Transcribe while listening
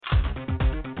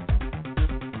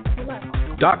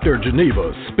Dr. Geneva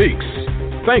Speaks.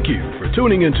 Thank you for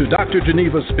tuning into Dr.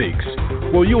 Geneva Speaks,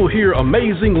 where you'll hear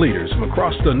amazing leaders from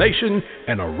across the nation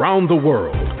and around the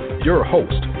world. Your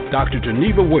host, Dr.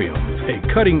 Geneva Williams, a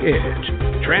cutting-edge,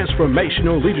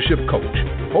 transformational leadership coach,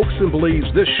 hopes and believes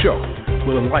this show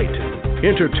will enlighten,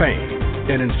 entertain,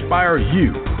 and inspire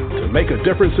you to make a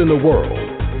difference in the world.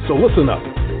 So listen up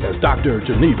as Dr.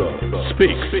 Geneva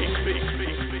speaks.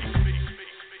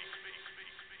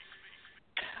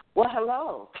 Well,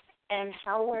 hello, and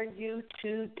how are you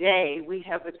today? We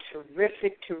have a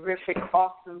terrific,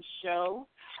 awesome show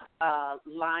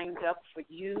lined up for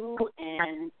you,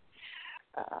 and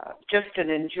just an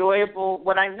enjoyable,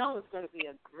 what I know is going to be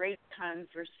a great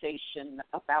conversation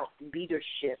about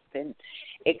leadership and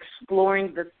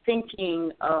exploring the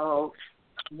thinking of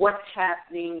what's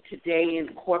happening today in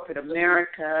corporate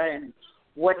America and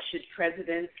what should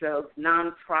presidents of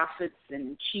nonprofits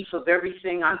and chief of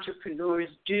everything entrepreneurs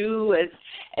do as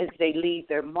they lead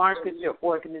their market, their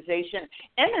organization,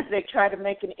 and as they try to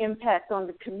make an impact on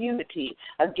the community.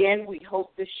 Again, we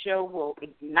hope this show will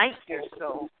ignite your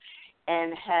soul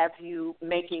and have you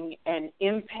making an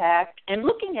impact and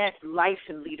looking at life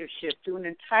and leadership through an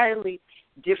entirely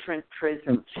different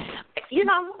prism. You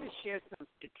know, I want to share some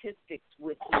statistics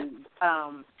with you.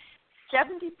 70%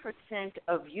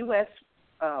 of U.S.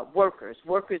 Workers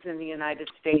in the United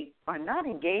States are not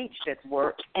engaged at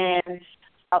work, and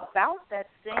about that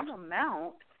same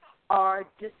amount are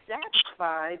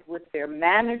dissatisfied with their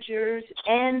managers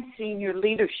and senior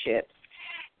leadership.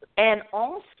 And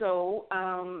also,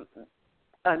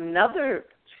 another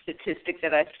statistic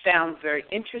that I found very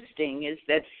interesting is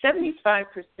that 75%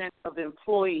 of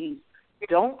employees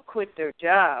don't quit their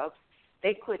jobs,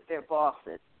 they quit their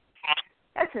bosses.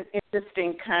 That's an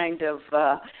interesting kind of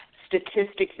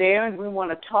statistic there, and we want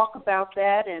to talk about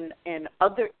that and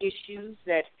other issues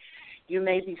that you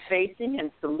may be facing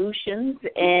and solutions.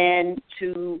 And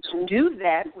to do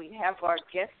that, we have our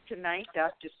guest tonight,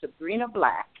 Dr. Sabrina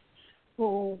Black,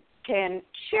 who can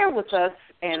share with us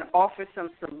and offer some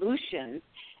solutions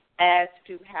as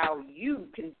to how you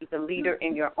can be the leader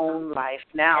in your own life.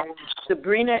 Now,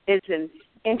 Sabrina is an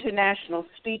international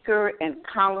speaker and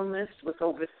columnist with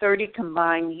over 30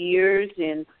 combined years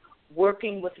in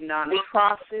working with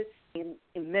nonprofits, in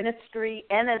ministry,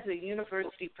 and as a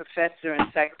university professor in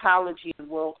psychology and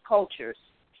world cultures.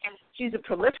 She's a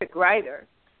prolific writer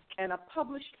and a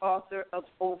published author of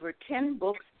over 10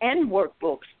 books and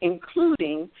workbooks,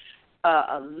 including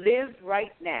Live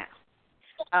Right Now.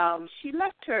 She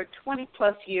left her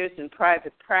 20-plus years in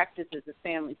private practice as a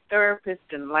family therapist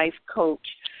and life coach,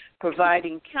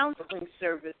 providing counseling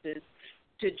services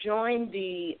to join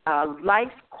the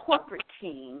Life corporate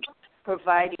team,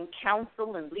 providing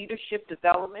counsel and leadership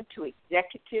development to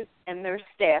executives and their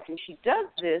staff. And she does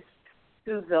this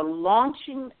through the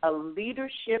Launching a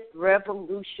Leadership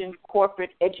Revolution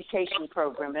corporate education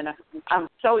program. And I'm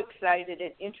so excited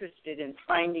and interested in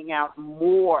finding out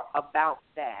more about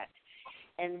that.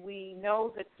 And we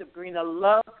know that Sabrina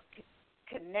loves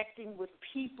connecting with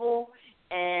people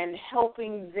and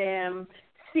helping them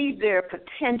see their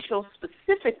potential,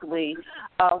 specifically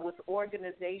with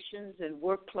organizations and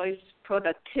workplace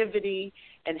productivity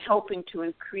and helping to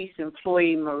increase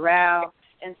employee morale.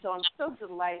 And so I'm so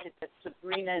delighted that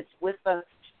Sabrina is with us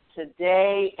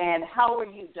today. And how are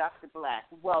you, Dr. Black?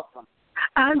 Welcome.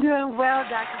 I'm doing well,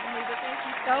 Dr. Geneva. Thank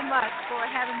you so much for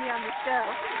having me on the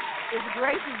show. It's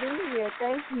great to be here.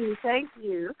 Thank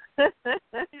you.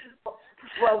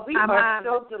 Well, we are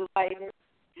so delighted.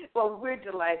 Well, we're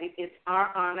delighted. It's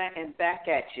our honor and back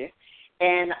at you.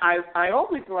 And I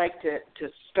always like to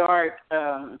start,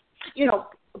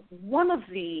 one of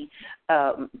the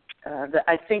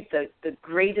I think the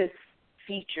greatest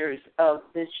features of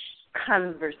this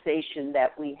conversation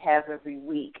that we have every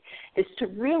week is to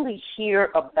really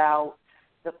hear about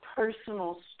the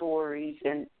personal stories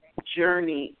and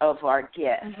journey of our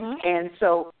guests. Mm-hmm. And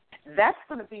so that's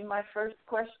going to be my first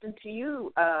question to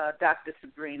you, Dr.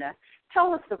 Sabrina.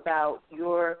 Tell us about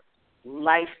your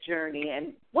life journey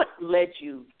and what led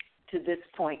you to this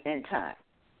point in time.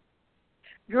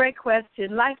 Great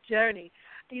question. Life journey.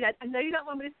 I know you don't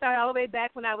want me to start all the way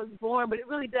back when I was born, but it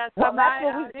really does. Well, that's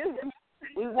what we do.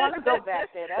 We want to go back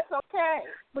there. That's okay.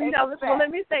 Well,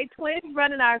 let me say, twins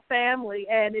run in our family,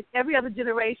 and it's every other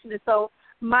generation, and so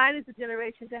mine is the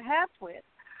generation to have twins.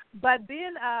 But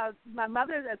then my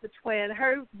mother, as a twin,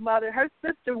 her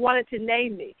sister wanted to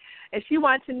name me, and she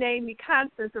wanted to name me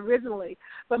Constance originally.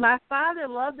 But my father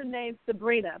loved the name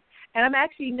Sabrina, and I'm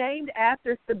actually named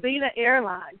after Sabina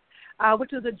Airlines,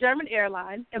 which was a German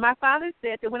airline. And my father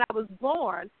said that when I was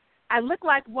born, I looked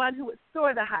like one who would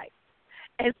soar the heights.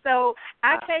 And so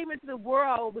I came into the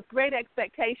world with great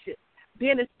expectations,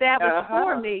 being established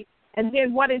for me, and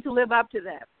then wanting to live up to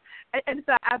them. And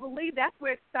so I believe that's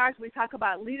where it starts when we talk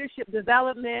about leadership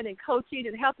development and coaching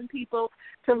and helping people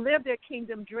to live their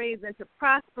kingdom dreams and to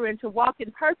prosper and to walk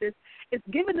in purpose. It's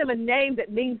giving them a name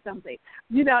that means something.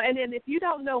 You know, and then if you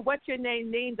don't know what your name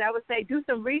means, I would say do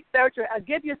some research or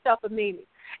give yourself a meaning.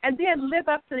 And then live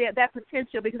up to that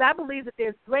potential, because I believe that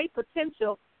there's great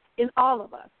potential in all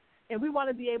of us. And we want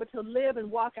to be able to live and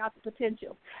walk out the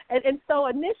potential. And so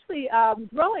initially,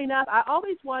 growing up, I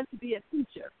always wanted to be a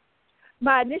teacher.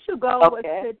 My initial goal was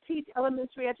to teach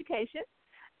elementary education,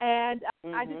 and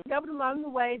I discovered along the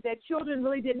way that children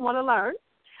really didn't want to learn,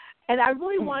 and I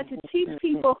really wanted to teach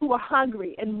people who were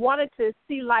hungry and wanted to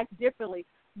see life differently,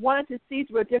 wanted to see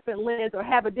through a different lens or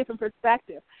have a different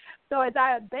perspective. So as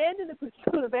I abandoned the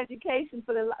pursuit of education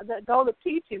for the goal of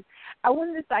teaching, I went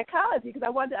into psychology because I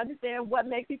wanted to understand what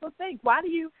makes people think. Why do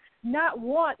you not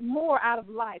want more out of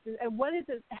life? And what is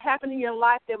it happening in your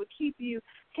life that would keep you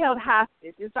held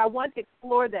hostage? And so I wanted to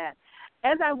explore that.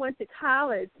 As I went to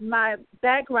college, my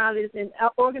background is in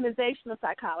organizational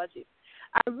psychology.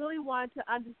 I really wanted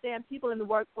to understand people in the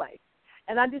workplace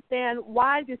and understand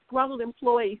why disgruntled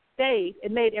employees stayed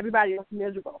and made everybody else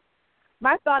miserable.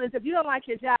 My thought is, if you don't like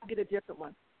your job, get a different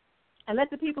one. And let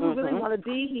the people who really want to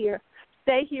be here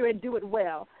stay here and do it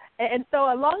well. And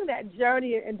so along that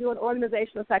journey and doing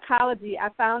organizational psychology, I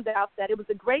found out that it was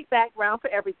a great background for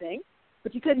everything,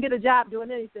 but you couldn't get a job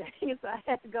doing anything, so I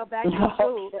had to go back to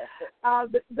school.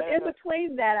 But in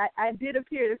between that, I did a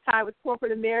period of time with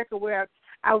corporate America where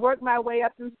I worked my way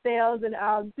up through sales and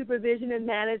supervision and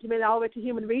management all the way to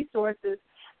human resources,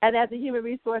 and as a human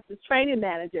resources training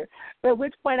manager, at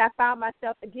which point I found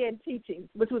myself, again, teaching,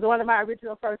 which was one of my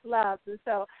original first loves. And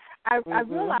so I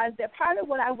realized that part of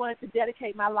what I wanted to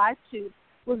dedicate my life to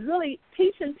was really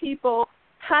teaching people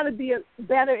how to be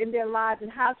better in their lives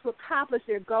and how to accomplish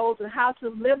their goals and how to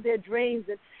live their dreams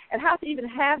and how to even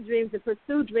have dreams and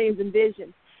pursue dreams and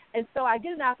visions. And so I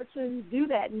get an opportunity to do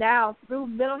that now through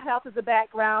mental health as a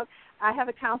background. I have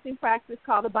a counseling practice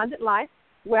called Abundant Life,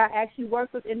 where I actually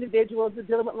work with individuals who are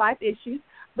dealing with life issues.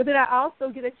 But then I also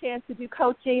get a chance to do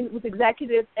coaching with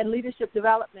executive and leadership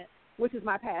development, which is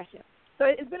my passion. So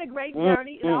it's been a great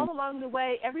journey, and all along the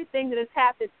way, everything that has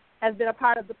happened has been a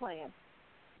part of the plan.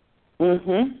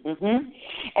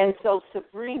 And so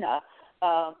Sabrina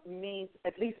means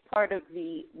at least part of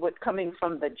what coming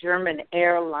from the German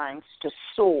airlines to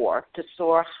soar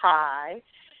high.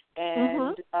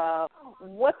 And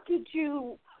what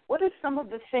are some of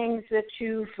the things that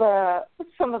what's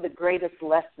some of the greatest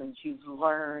lessons you've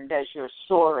learned as you're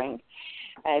soaring,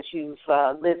 as you've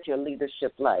lived your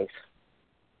leadership life?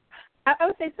 I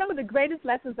would say some of the greatest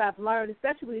lessons I've learned,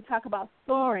 especially when you talk about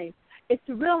soaring, is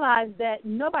to realize that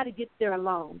nobody gets there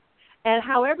alone. And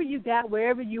however you got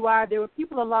wherever you are, there were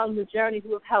people along the journey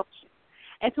who have helped you.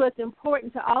 And so it's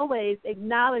important to always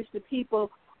acknowledge the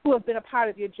people who have been a part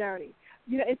of your journey.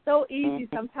 You know, it's so easy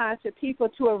sometimes for people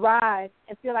to arrive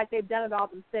and feel like they've done it all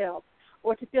themselves,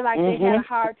 or to feel like they had a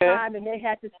hard time and they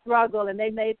had to struggle and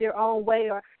they made their own way,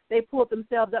 or they pulled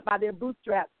themselves up by their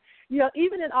bootstraps. You know,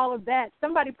 even in all of that,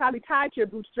 somebody probably tied your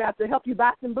bootstraps to help you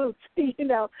buy some boots, you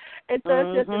know. And so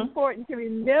it's just important to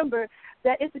remember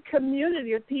that it's a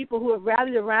community of people who have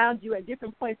rallied around you at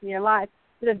different points in your life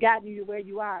that have gotten you to where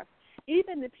you are.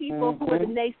 Even the people who are the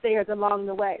naysayers along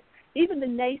the way, even the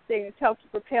naysayers help to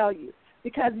propel you,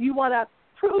 because you want to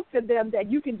prove to them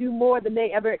that you can do more than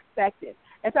they ever expected.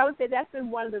 And so I would say that's been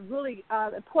one of the really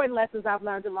important lessons I've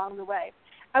learned along the way.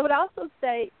 I would also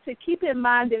say to keep in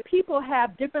mind that people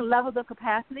have different levels of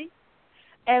capacity,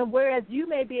 and whereas you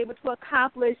may be able to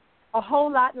accomplish a whole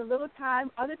lot in a little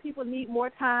time, other people need more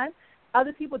time.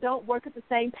 Other people don't work at the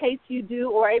same pace you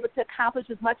do or are able to accomplish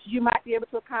as much as you might be able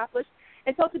to accomplish.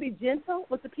 And so to be gentle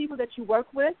with the people that you work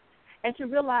with, and to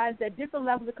realize that different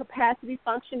levels of capacity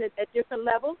function at different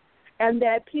levels, and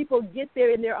that people get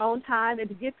there in their own time, and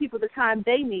to give people the time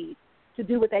they need to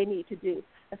do what they need to do.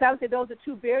 And so I would say those are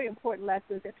two very important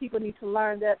lessons that people need to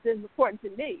learn that's been important to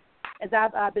me as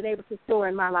I've been able to soar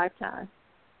in my lifetime.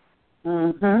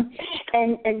 And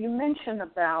you mentioned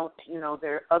about, you know,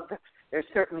 there's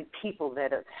certainly people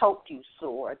that have helped you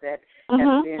soar, that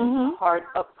have been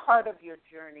a part of your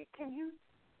journey. Can you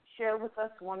share with us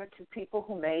one or two people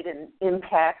who made an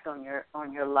impact on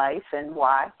your life and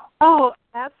why? Oh,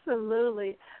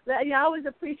 absolutely. You know, I always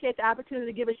appreciate the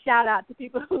opportunity to give a shout-out to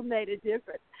people who made a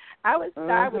difference. I would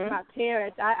start with my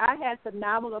parents. I had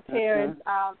phenomenal parents.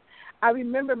 I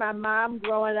remember my mom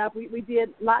growing up. We did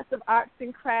lots of arts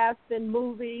and crafts and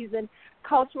movies and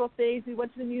cultural things. We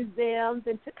went to the museums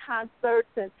and to concerts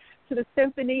and to the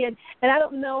symphony, and I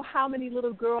don't know how many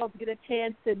little girls get a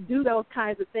chance to do those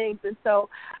kinds of things. And so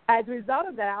as a result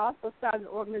of that, I also started an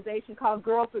organization called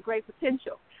Girls with Great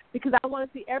Potential, because I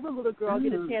want to see every little girl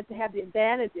get a chance to have the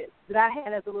advantages that I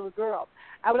had as a little girl.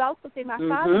 I would also say my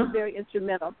father was very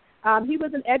instrumental. He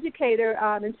was an educator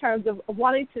in terms of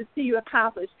wanting to see you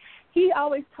accomplish. He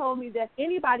always told me that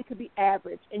anybody could be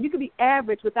average, and you could be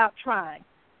average without trying.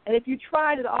 And if you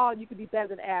tried at all, you could be better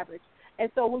than average. And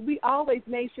so we always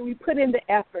made sure we put in the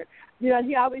effort. You know,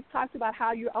 he always talked about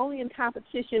how you're only in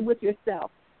competition with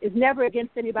yourself. It's never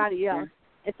against anybody else.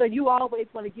 And so you always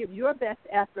want to give your best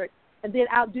effort and then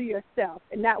outdo yourself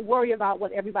and not worry about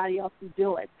what everybody else is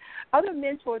doing. Other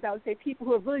mentors, I would say, people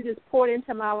who have really just poured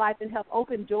into my life and helped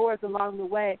open doors along the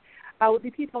way, would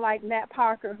be people like Matt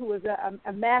Parker, who is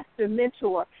a master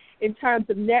mentor in terms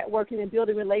of networking and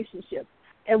building relationships.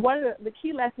 And one of the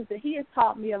key lessons that he has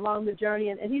taught me along the journey,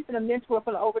 and he's been a mentor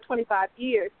for over 25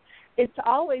 years, is to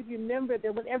always remember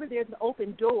that whenever there's an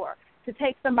open door, to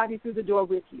take somebody through the door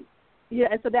with you. Yeah,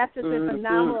 and so that's just been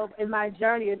phenomenal in my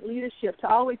journey in leadership, to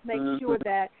always make sure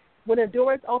that when a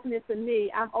door is opening for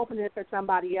me, I'm opening it for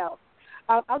somebody else.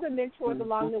 Other mentors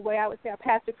along the way, I would say, are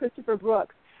Pastor Christopher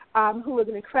Brooks, who is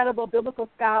an incredible biblical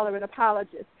scholar and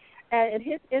apologist. And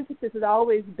his emphasis has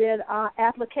always been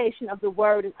application of the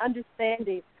word and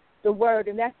understanding the word,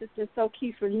 and that's just been so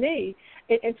key for me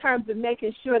in terms of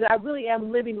making sure that I really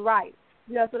am living right.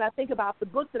 You know, so when I think about the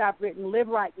book that I've written, Live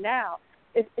Right Now,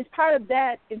 it's part of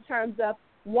that in terms of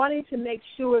wanting to make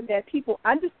sure that people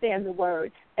understand the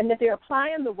word and that they're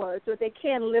applying the word so that they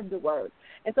can live the word.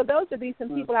 And so those would be some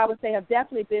people I would say have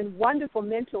definitely been wonderful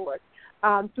mentors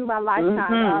through my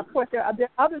lifetime. Of course, there are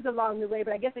others along the way,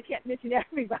 but I guess I can't mention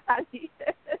everybody.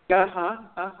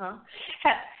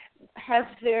 Have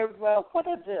there, what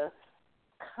are the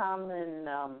common,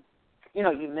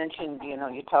 you mentioned,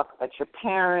 you talk about your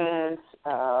parents,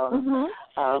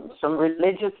 some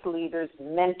religious leaders,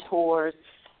 mentors.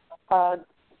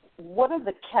 What are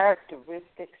the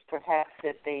characteristics, perhaps,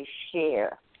 that they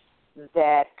share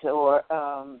that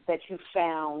you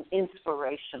found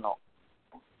inspirational?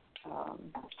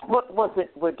 What was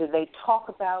it? Do they talk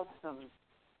about some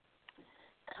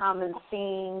common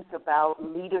themes about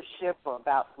leadership or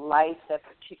about life that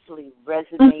particularly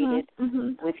resonated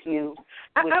with you?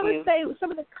 I would say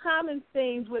some of the common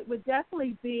themes would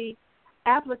definitely be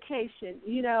application.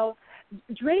 You know,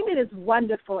 dreaming is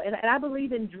wonderful, and I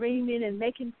believe in dreaming and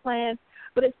making plans,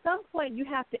 but at some point you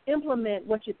have to implement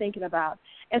what you're thinking about.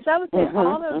 And so I would say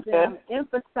all of them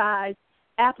emphasize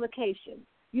application.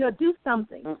 You know, do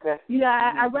something. You know,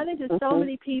 I run into so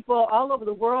many people all over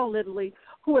the world, literally,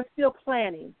 who are still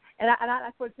planning. And I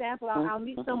for example, I'll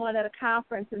meet someone at a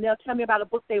conference, and they'll tell me about a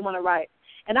book they want to write.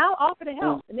 And I'll offer to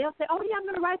help. And they'll say, oh, yeah, I'm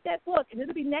going to write that book. And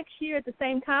it'll be next year at the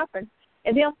same conference.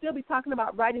 And they'll still be talking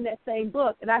about writing that same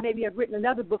book. And I maybe have written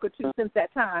another book or two since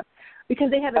that time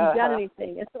because they haven't done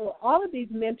anything. And so all of these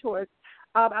mentors,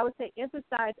 I would say,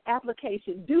 emphasize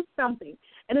application. Do something.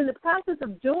 And in the process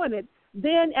of doing it,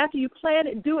 then after you plan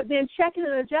it, do it, then check it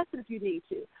and adjust it if you need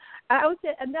to. I would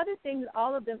say another thing that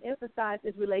all of them emphasize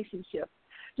is relationships.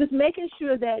 Just making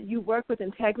sure that you work with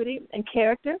integrity and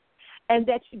character and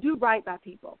that you do right by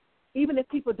people, even if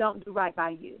people don't do right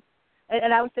by you.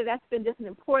 And I would say that's been just an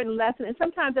important lesson. And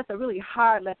sometimes that's a really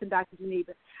hard lesson, Dr.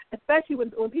 Geneva, especially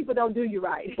when people don't do you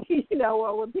right,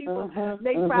 or when people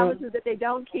make promises that they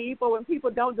don't keep, or when people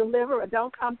don't deliver or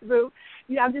don't come through.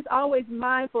 I'm just always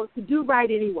mindful to do right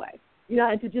anyway,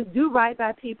 and to just do right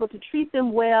by people, to treat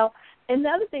them well. And the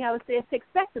other thing I would say is to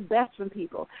expect the best from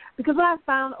people, because what I've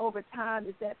found over time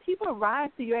is that people rise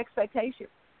to your expectations.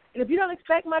 And if you don't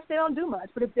expect much, they don't do much.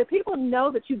 But if the people know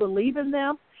that you believe in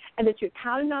them and that you're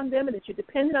counting on them and that you're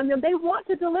dependent on them, they want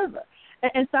to deliver.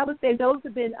 And so I would say those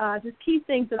have been just key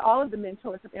things that all of the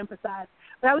mentors have emphasized.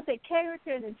 But I would say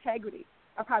character and integrity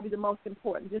are probably the most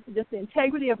important, just the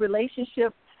integrity of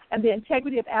relationships and the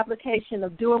integrity of application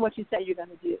of doing what you say you're going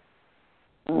to do.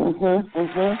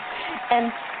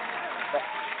 And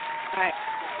all right.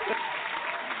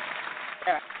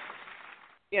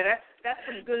 Yeah, that's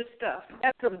some good stuff.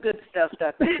 That's some good stuff,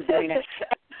 Dr. Sabrina.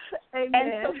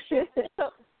 Amen. And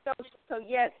so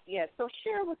yes. So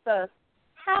share with us,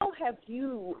 how have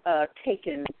you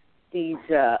taken these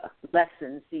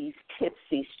lessons, these tips,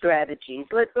 these strategies?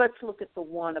 Let's look at the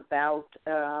one about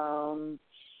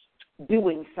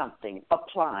doing something,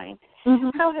 applying.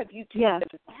 How have you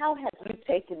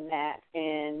taken that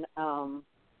and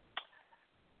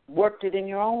worked it in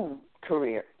your own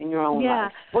career, in your own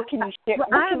life? What can you share?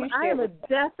 I am a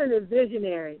definite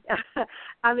visionary.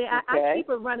 I mean, I keep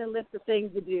a running list of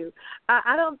things to do.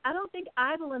 I don't think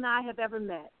Idle and I have ever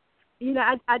met.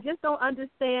 I just don't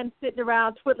understand sitting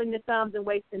around twiddling your thumbs and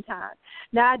wasting time.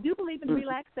 Now, I do believe in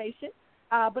relaxation,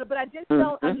 but I just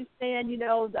don't understand,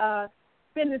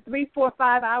 spending 3, 4,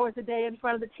 5 hours a day in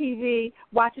front of the TV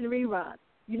watching reruns.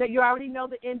 You already know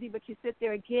the ending, but you sit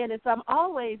there again. And so I'm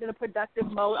always in a productive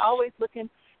mode, always looking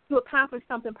to accomplish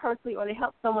something personally or to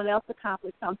help someone else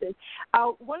accomplish something.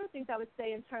 One of the things I would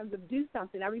say in terms of do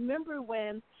something, I remember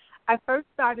when I first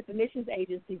started the missions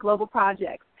agency, Global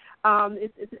Projects.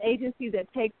 It's an agency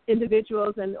that takes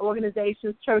individuals and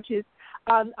organizations, churches,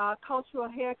 on cultural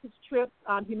heritage trips,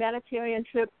 on humanitarian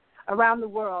trips around the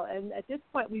world. And at this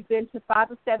point, we've been to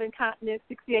 5 or 7 continents,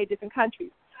 68 different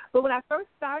countries. But when I first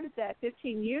started that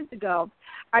 15 years ago,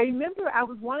 I remember I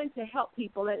was wanting to help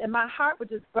people, and my heart would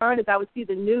just burn as I would see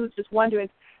the news, just wondering,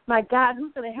 my God,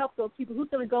 who's going to help those people? Who's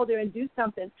going to go there and do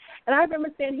something? And I remember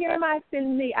saying, here am I,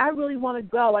 send me. I really want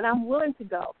to go, and I'm willing to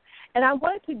go. And I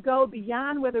wanted to go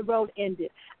beyond where the road ended.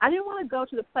 I didn't want to go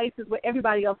to the places where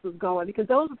everybody else was going because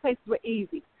those were places were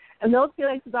easy, and those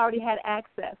places already had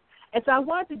access. And so I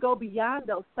wanted to go beyond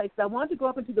those places. I wanted to go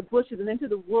up into the bushes and into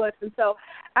the woods. And so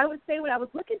I would say when I was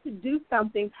looking to do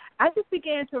something, I just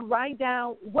began to write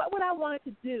down what would I want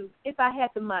to do if I had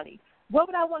the money? What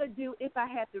would I want to do if I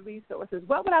had the resources?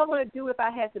 What would I want to do if I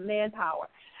had the manpower?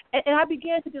 And I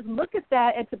began to just look at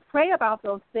that and to pray about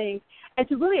those things and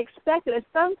to really expect that at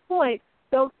some point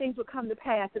those things would come to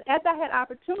pass. And as I had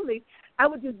opportunity, I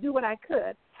would just do what I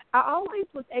could. I always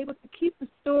was able to keep the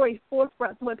story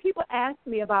forefront. So when people asked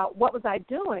me about what was I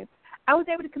doing, I was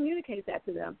able to communicate that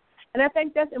to them. And I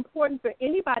think that's important for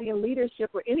anybody in leadership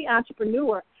or any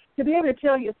entrepreneur to be able to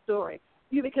tell your story.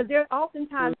 Because there are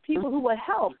oftentimes people who will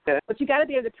help, but you got to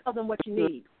be able to tell them what you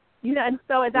need. And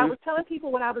so as I was telling people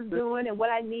what I was doing and what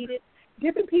I needed,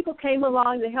 different people came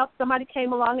along to help. Somebody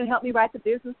came along and helped me write the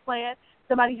business plan.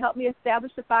 Somebody helped me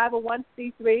establish the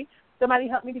 501c3. Somebody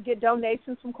helped me to get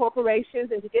donations from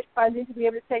corporations and to get funding to be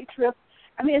able to take trips.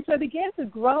 And so it began to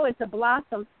grow and to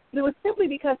blossom. But it was simply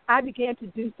because I began to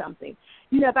do something.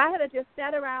 If I had just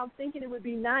sat around thinking it would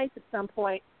be nice at some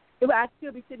point, I'd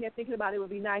still be sitting there thinking about it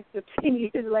would be nice 15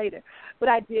 years later. But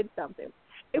I did something.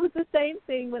 It was the same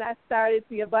thing when I started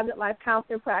the Abundant Life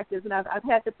Counseling practice, and I've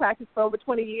had the practice for over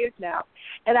 20 years now.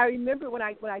 And I remember when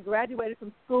I graduated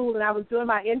from school and I was doing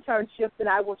my internships and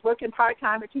I was working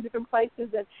part-time at 2 different places,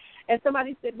 and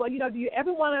somebody said, well, do you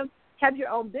ever want to have your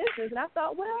own business? And I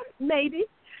thought, well, maybe,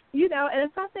 and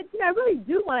so I said, I really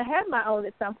do want to have my own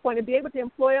at some point and be able to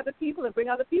employ other people and bring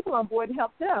other people on board and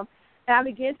help them. And I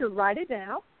began to write it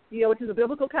down. Which is a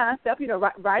biblical concept,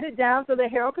 write it down so the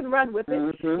hero can run with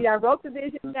it. I wrote the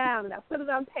vision down, and I put it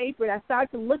on paper, and I started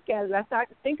to look at it, and I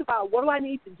started to think about what do I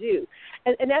need to do.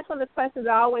 And that's one of the questions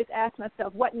I always ask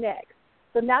myself, what next?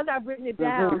 So now that I've written it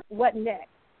down, what next?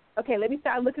 Okay, let me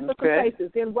start looking for some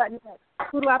places. Then what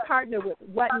next? Who do I partner with?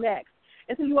 What next?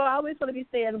 And so you always want to be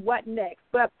saying, what next?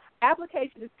 But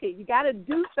application is key. You got to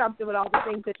do something with all the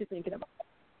things that you're thinking about.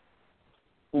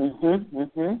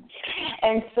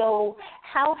 And so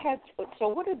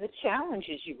what are the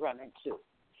challenges you run into?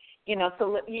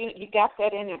 So you got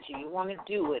that energy, you want to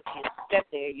do it, you step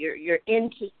there, you're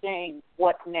into saying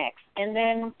what next, and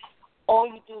then all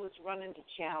you do is run into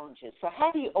challenges. So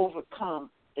how do you overcome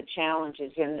the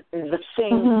challenges and the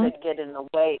things that get in the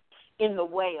way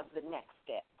of the next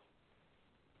step?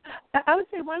 I would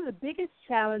say one of the biggest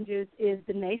challenges is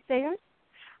the naysayers.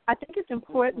 I think it's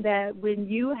important that when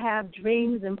you have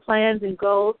dreams and plans and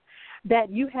goals,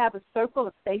 that you have a circle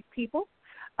of safe people,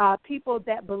 people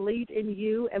that believe in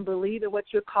you and believe in what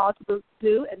you're called to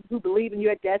do and who believe in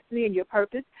your destiny and your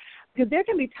purpose. Because there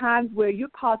can be times where you're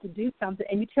called to do something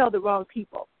and you tell the wrong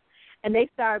people. And they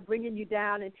start bringing you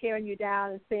down and tearing you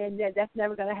down and saying that that's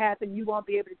never going to happen, you won't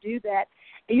be able to do that.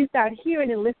 And you start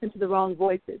hearing and listening to the wrong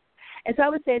voices. And so I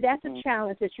would say that's a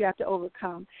challenge that you have to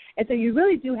overcome. And so you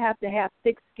really do have to have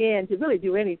thick skin to really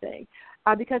do anything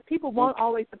because people won't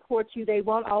always support you, they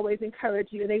won't always encourage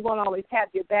you, and they won't always have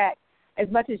your back as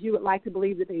much as you would like to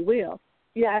believe that they will.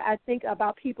 I think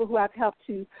about people who I've helped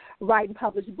to write and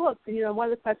publish books. And,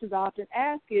 one of the questions I often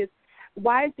ask is,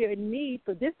 why is there a need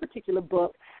for this particular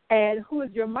book, and who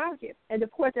is your market? And,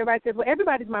 of course, everybody says, well,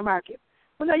 everybody's my market.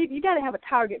 Well, no, you got to have a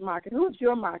target market. Who is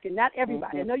your market? Not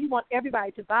everybody. I know you want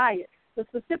everybody to buy it, but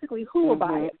specifically who will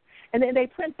buy it. And then they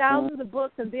print thousands of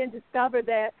books and then discover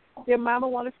that their mama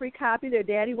wants a free copy, their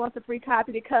daddy wants a free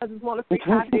copy, their cousins want a free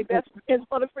copy, their best friends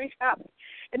want a free copy.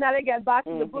 And now they got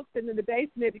boxes of books in the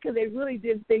basement because they really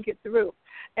didn't think it through.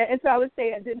 And so I would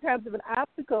say in terms of an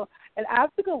obstacle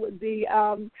would be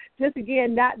just,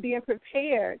 again, not being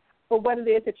prepared for what it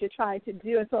is that you're trying to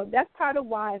do. And so that's part of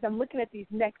why, as I'm looking at these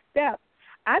next steps,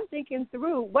 I'm thinking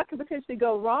through what could potentially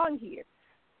go wrong here.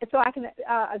 so I can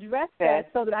address that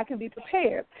so that I can be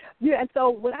prepared. And so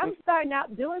when I'm starting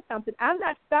out doing something, I'm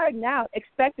not starting out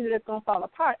expecting that it's going to fall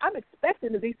apart. I'm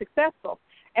expecting to be successful.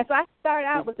 And so I start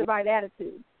out with the right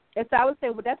attitude. And so I would say,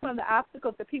 well, that's one of the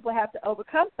obstacles that people have to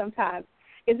overcome sometimes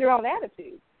is their own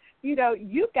attitude.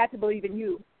 You've got to believe in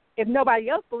you. If nobody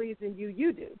else believes in you,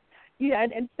 you do.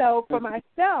 And so for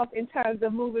myself, in terms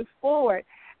of moving forward,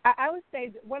 I would say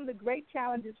that one of the great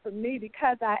challenges for me,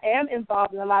 because I am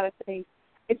involved in a lot of things,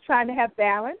 is trying to have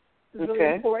balance. It's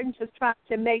really important, just trying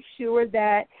to make sure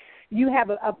that you have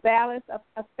a balance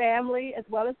of family as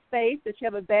well as faith, that you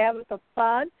have a balance of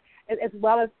fun as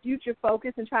well as future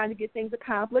focus and trying to get things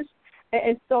accomplished.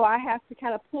 And so I have to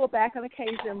kind of pull back on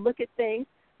occasion and look at things,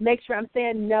 make sure I'm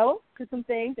saying no to some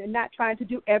things and not trying to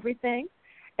do everything.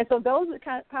 And so those are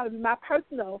kind of my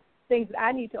personal things that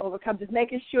I need to overcome, just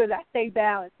making sure that I stay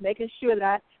balanced, making sure that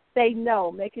I say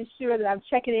no, making sure that I'm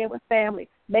checking in with family,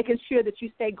 making sure that you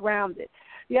stay grounded.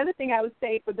 The other thing I would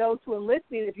say for those who are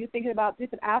listening, if you're thinking about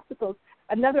different obstacles,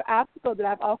 another obstacle that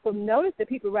I've also noticed that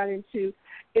people run into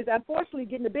is unfortunately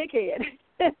getting a big head.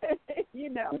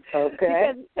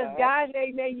 Because God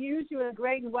may use you in a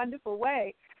great and wonderful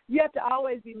way. You have to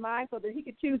always be mindful that He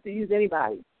could choose to use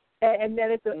anybody, and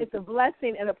that it's a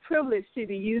blessing and a privilege to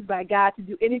be used by God to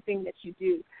do anything that you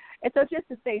do. And so just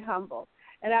to stay humble.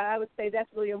 And I would say that's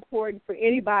really important for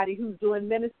anybody who's doing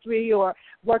ministry or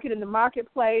working in the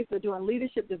marketplace or doing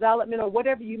leadership development or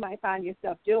whatever you might find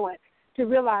yourself doing, to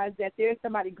realize that there's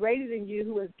somebody greater than you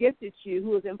who has gifted you,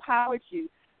 who has empowered you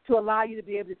to allow you to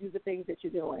be able to do the things that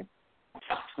you're doing.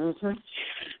 Mm-hmm.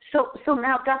 So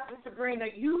now, Dr. Sabrina,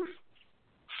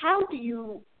 how do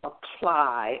you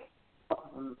apply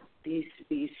these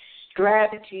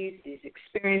strategies, these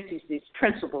experiences, these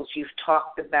principles you've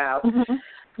talked about to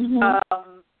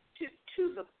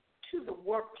the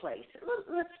workplace?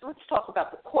 Let's talk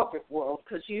about the corporate world,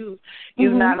 because you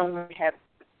not only have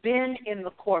been in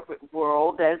the corporate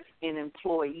world as an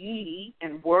employee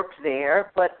and worked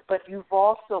there, but you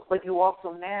also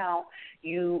now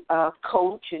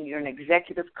coach, and you're an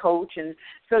executive coach, and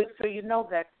so you know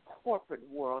that corporate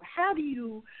world. How do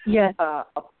you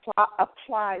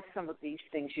apply some of these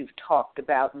things you've talked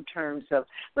about in terms of,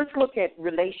 let's look at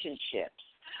relationships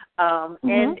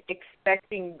and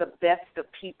expecting the best of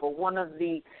people? One of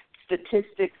the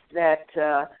statistics that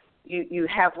you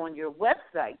have on your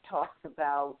website talks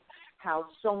about how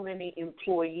so many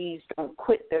employees don't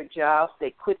quit their jobs,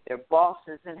 they quit their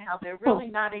bosses, and how they're really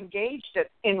not engaged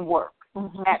in work,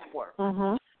 at work.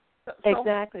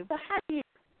 Exactly. So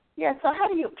how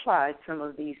do you apply some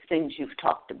of these things you've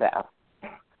talked about?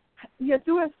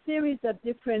 Through a series of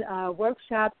different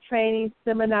workshops, trainings,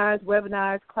 seminars,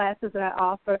 webinars, classes that I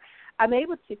offer, I'm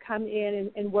able to come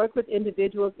in and work with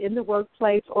individuals in the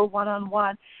workplace or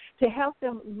one-on-one to help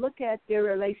them look at their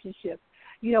relationships.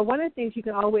 One of the things you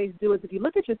can always do is if you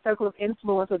look at your circle of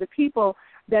influence or the people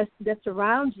that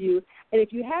surround you, and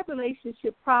if you have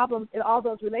relationship problems in all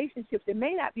those relationships, it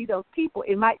may not be those people,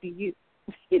 it might be you.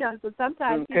 So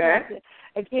sometimes you have to,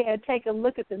 again, take a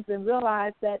look at them and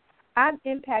realize that I'm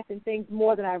impacting things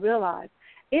more than I realize.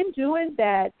 In doing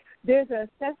that, there's an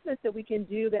assessment that we can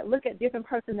do that look at different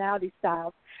personality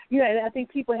styles. And I think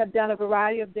people have done a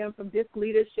variety of them, from disc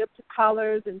leadership to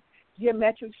colors and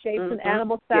geometric shapes and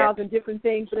animal styles and different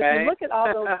things. But if you look at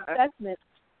all those assessments,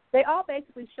 they all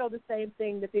basically show the same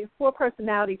thing, that there's 4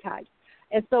 personality types.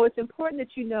 And so it's important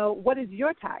that you know what is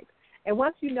your type. And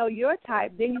once you know your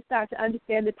type, then you start to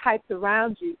understand the types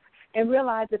around you and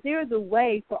realize that there is a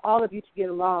way for all of you to get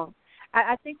along.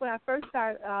 I think when I first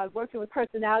started working with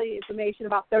personality information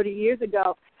about 30 years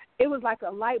ago, it was like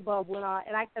a light bulb went on,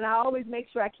 and I always make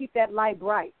sure I keep that light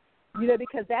bright,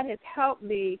 because that has helped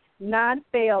me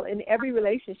non-fail in every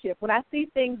relationship. When I see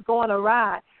things going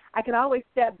awry, I can always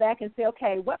step back and say,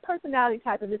 okay, what personality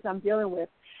type is this I'm dealing with?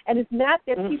 And it's not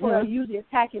that people are usually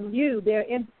attacking you.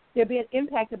 They're being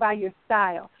impacted by your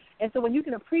style. And so when you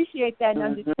can appreciate that and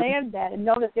understand that and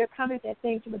know that they're coming at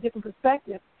things from a different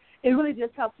perspective, it really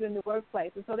just helps you in the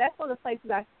workplace. And so that's one of the places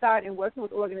I start in working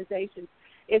with organizations.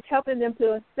 It's helping them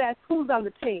to assess who's on the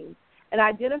team and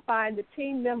identifying the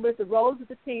team members, the roles that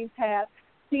the teams have,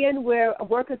 seeing where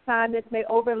work assignments may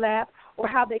overlap or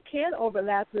how they can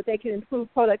overlap so that they can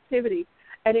improve productivity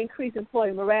and increase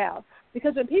employee morale.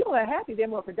 Because when people are happy, they're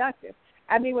more productive.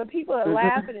 I mean, when people are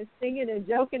laughing and singing and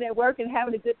joking at work and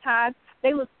having a good time,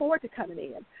 they look forward to coming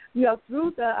in.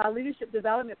 Through the leadership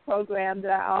development program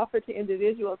that I offer to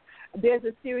individuals, there's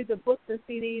a series of books and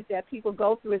CDs that people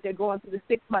go through as they're going through the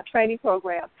 6-month training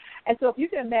program. And so if you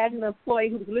can imagine an employee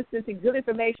who's listening to good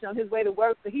information on his way to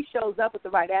work, so he shows up with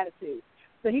the right attitude.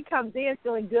 So he comes in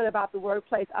feeling good about the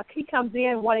workplace. He comes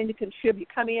in wanting to contribute,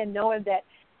 come in knowing that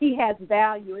he has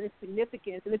value and it's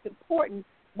significance and it's important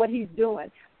what he's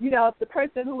doing. You know, if the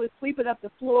person who is sweeping up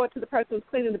the floor to the person who's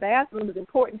cleaning the bathroom is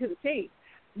important to the team,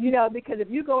 you know, because if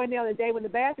you go in there on a day when the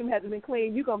bathroom hasn't been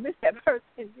cleaned, you're going to miss that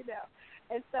person, you know.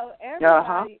 And so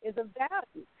everybody is of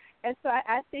value. And so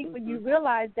I think when you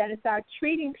realize that it's our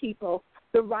treating people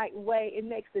the right way, it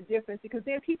makes a difference, because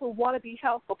then people want to be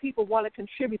helpful, people want to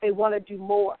contribute, they want to do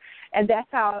more. And that's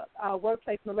how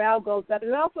workplace morale goes up.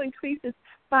 It also increases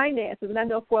finances. And I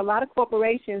know for a lot of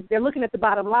corporations, they're looking at the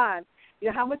bottom line. You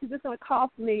know, how much is this going to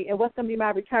cost me and what's going to be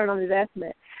my return on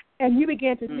investment? And you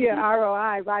begin to see an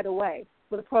ROI right away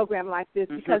with a program like this,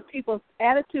 because people's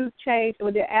attitudes change, and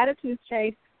when their attitudes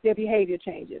change, their behavior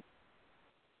changes.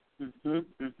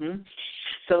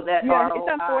 So that ROI, it's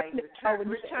unfortunate.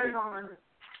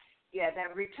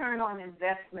 That return on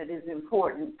investment is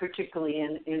important, particularly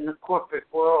in the corporate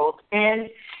world, and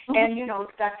you know,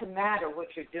 it's got to matter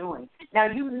what you're doing. Now,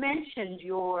 you mentioned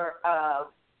your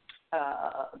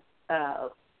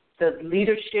the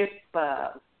leadership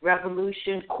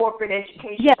revolution corporate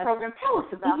education program. Tell us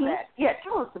about that. Yeah,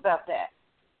 tell us about that.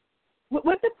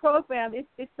 With the program,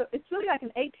 it's really like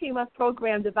an 18-month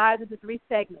program divided into 3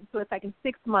 segments. So it's like in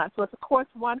 6 months. So it's a course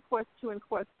 1, course 2, and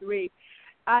course 3.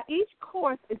 Each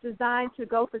course is designed to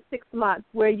go for 6 months,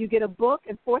 where you get a book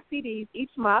and 4 CDs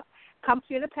each month, comes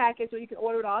to you in a package, or you can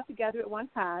order it all together at one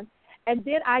time. And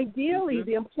then ideally,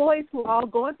 the employees who are all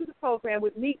going through the program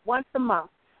would meet once a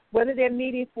month, whether they're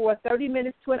meeting for 30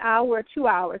 minutes to an hour or 2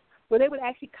 hours, where they would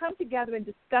actually come together and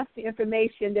discuss the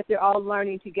information that they're all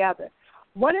learning together.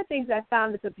 One of the things I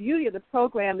found is the beauty of the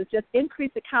program is just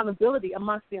increased accountability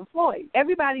amongst the employees.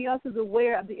 Everybody else is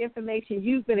aware of the information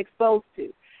you've been exposed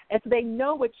to, and so they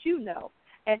know what you know.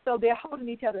 And so they're holding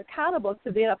each other accountable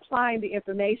to then applying the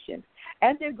information.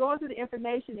 As they're going through the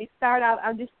information, they start out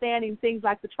understanding things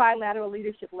like the trilateral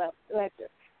leadership lecture,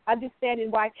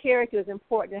 understanding why character is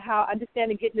important, and how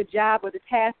understanding getting the job or the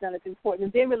task done is important,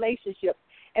 and then relationships.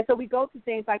 And so we go through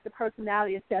things like the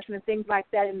personality assessment and things like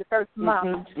that in the first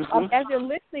month. As you're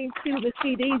listening to the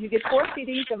CDs, you get 4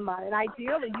 CDs a month, and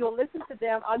ideally you'll listen to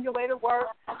them on your way to work,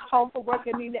 home from work,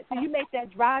 so you make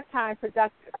that drive time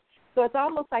productive. So it's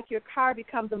almost like your car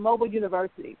becomes a mobile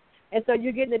university. And so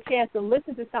you're getting a chance to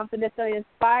listen to something that's going to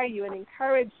inspire you and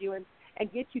encourage you and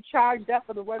get you charged up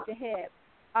for the work ahead.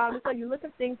 So you look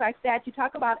at things like that. You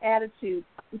talk about attitude.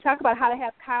 You talk about how to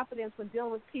have confidence when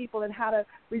dealing with people and how to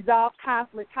resolve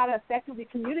conflict, how to effectively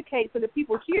communicate so that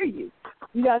people hear you,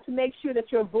 you know, to make sure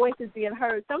that your voice is being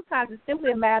heard. Sometimes it's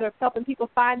simply a matter of helping people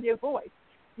find their voice.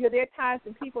 You know, there are times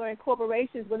when people are in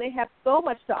corporations when they have so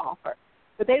much to offer,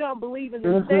 but they don't believe in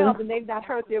themselves and they've not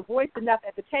heard their voice enough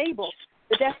at the table.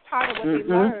 But that's part of what they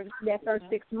learned in that first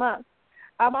 6 months.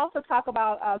 Also talk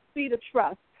about speed of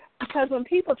trust, because when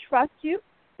people trust you,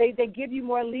 they give you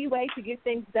more leeway to get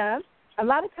things done. A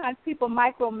lot of times people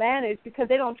micromanage because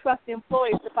they don't trust the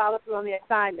employees to follow through on the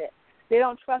assignment. They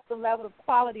don't trust the level of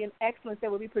quality and excellence that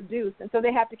will be produced, and so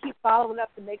they have to keep following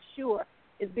up to make sure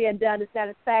it's being done to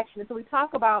satisfaction. And so we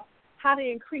talk about how to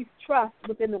increase trust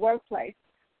within the workplace.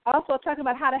 Also talking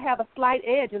about how to have a slight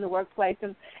edge in the workplace,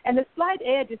 and the slight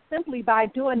edge is simply by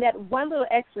doing that one little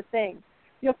extra thing.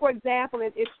 You know, for example,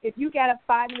 if you got up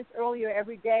 5 minutes earlier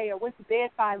every day, or went to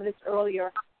bed 5 minutes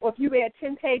earlier, or if you read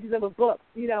 10 pages of a book,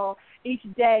 you know, each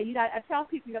day, you know, I tell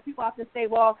people, you know, people often say,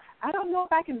 well, I don't know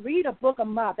if I can read a book a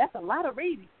month. That's a lot of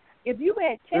reading. If you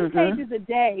read 10 pages a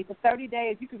day for 30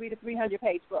 days, you could read a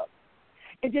 300-page book.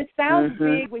 It just sounds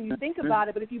big when you think about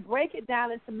it, but if you break it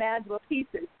down into manageable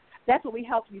pieces, that's what we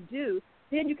help you do.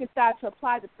 Then you can start to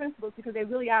apply the principles, because they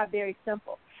really are very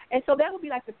simple. And so that would be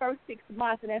like the first 6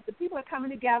 months. And as the people are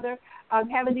coming together,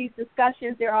 having these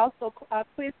discussions, there are also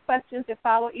quiz questions that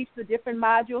follow each of the different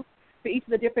modules for each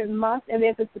of the different months. And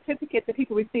there's a certificate that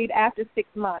people receive after 6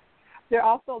 months. There are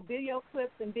also video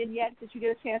clips and vignettes that you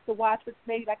get a chance to watch, which is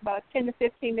maybe like about a 10 to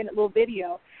 15-minute little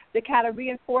video that kind of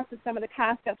reinforces some of the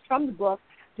concepts from the book,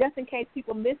 just in case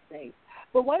people miss things.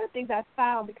 But one of the things I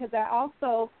found, because I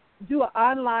also do an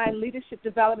online leadership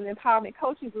development empowerment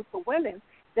coaching group for women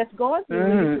that's going through the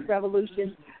leadership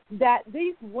revolution, that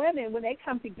these women, when they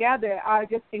come together, are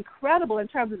just incredible in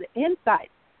terms of the insights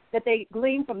that they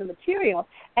glean from the material.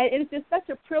 And it's just such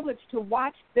a privilege to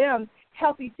watch them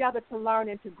help each other to learn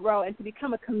and to grow and to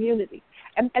become a community.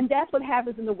 And that's what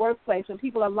happens in the workplace when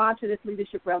people are launching this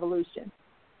leadership revolution.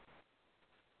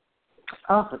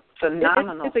 Oh,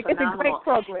 phenomenal. It's a great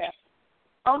program.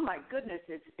 Oh, my goodness.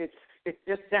 It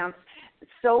just sounds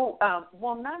so,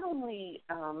 well, not only,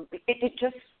 it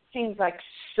just seems like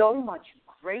so much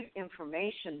great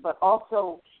information, but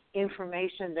also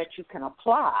information that you can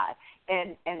apply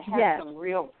and have some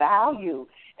real value.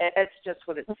 That's just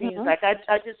what it seems like.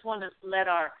 I just want to let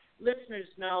our listeners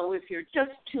know, if you're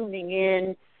just tuning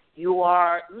in, you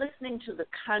are listening to the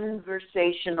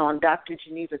conversation on Dr.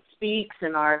 Geneva Speaks,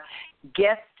 and our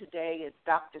guest today is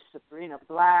Dr. Sabrina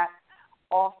Black,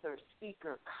 author,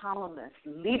 speaker, columnist,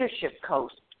 leadership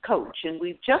coach. And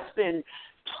we've just been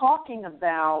talking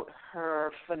about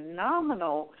her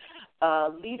phenomenal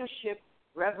leadership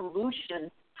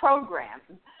revolution program.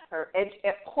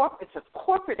 It's a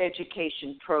corporate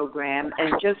education program,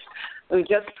 and we're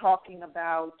just talking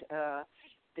about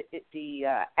the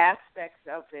aspects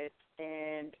of it.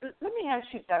 And let me ask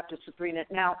you, Dr. Sabrina,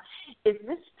 now, is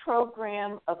this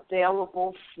program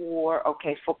available for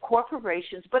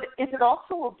corporations, but is it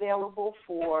also available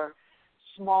for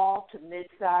small to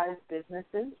mid-sized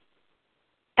businesses?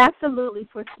 Absolutely,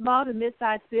 for small to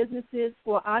mid-sized businesses,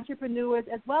 for entrepreneurs,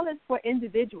 as well as for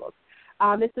individuals.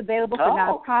 It's available for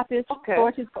nonprofits,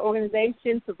 churches, for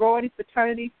organizations, sororities,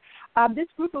 fraternities. This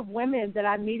group of women that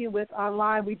I'm meeting with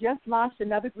online, we just launched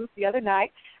another group the other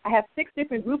night. I have 6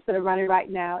 different groups that are running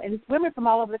right now, and it's women from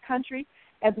all over the country,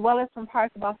 as well as from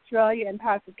parts of Australia and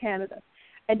parts of Canada.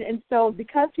 And so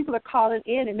because people are calling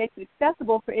in, it makes it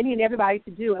accessible for any and everybody to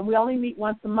do, and we only meet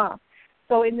once a month.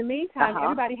 So in the meantime,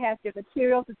 everybody has their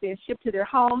materials that they're shipped to their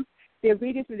homes. They're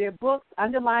reading through their books,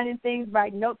 underlining things,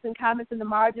 writing notes and comments in the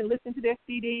margin, listening to their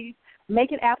CDs,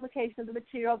 making applications of the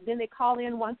materials. Then they call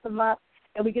in once a month,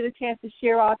 and we get a chance to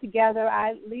share all together.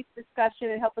 I lead discussion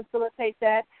and help facilitate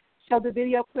that, show the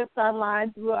video clips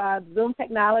online through Zoom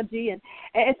technology. And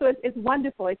so it's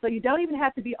wonderful. So you don't even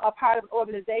have to be a part of an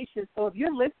organization. So if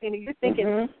you're listening and you're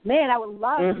thinking, man, I would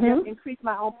love to just increase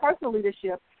my own personal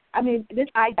leadership, I mean, this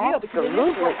ideal, because it is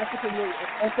for entrepreneurs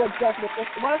and for executives.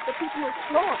 It's one of the people who are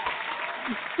strong.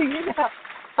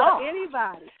 So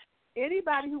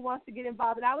anybody who wants to get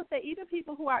involved, and I would say even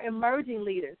people who are emerging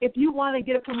leaders, if you want to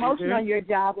get a promotion on your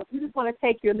job, or if you just want to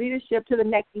take your leadership to the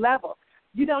next level,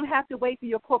 you don't have to wait for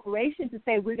your corporation to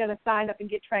say, we're going to sign up and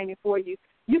get training for you.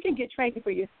 You can get training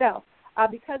for yourself.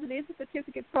 Because it is a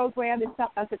certificate program, it's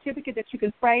a certificate that you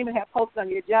can frame and have posted on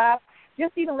your job.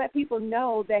 Just even let people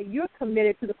know that you're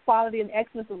committed to the quality and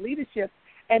excellence of leadership,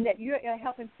 and that you're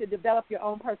helping to develop your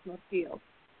own personal skills.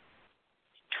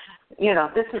 You know,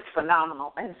 this is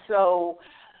phenomenal. And so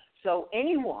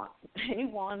anyone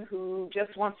who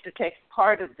just wants to take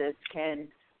part of this can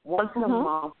once a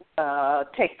month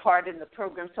take part in the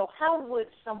program. So how would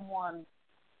someone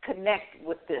connect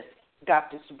with this,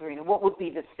 Dr. Sabrina? What would be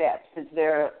the steps? Is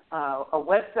there a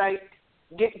website?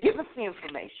 Give us the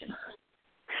information.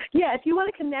 Yeah, if you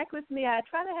want to connect with me, I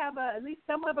try to have at least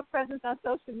somewhat of a presence on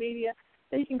social media.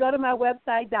 So you can go to my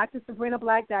website,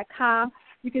 drsabrinaBlack.com.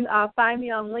 You can find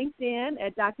me on LinkedIn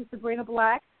at Dr. Sabrina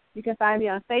Black. You can find me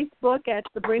on Facebook at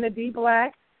Sabrina D.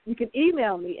 Black. You can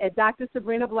email me at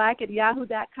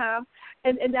drsabrinaBlack@yahoo.com.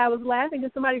 And I was laughing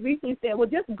because somebody recently said, well,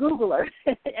 just Google her.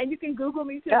 And you can Google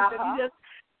me, too. So if you just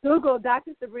Google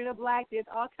Dr. Sabrina Black, there's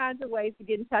all kinds of ways to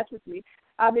get in touch with me.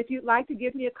 If you'd like to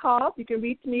give me a call, you can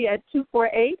reach me at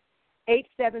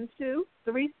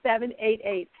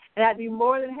 248-872-3788. And I'd be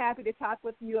more than happy to talk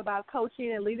with you about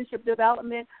coaching and leadership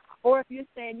development. Or if you're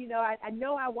saying, I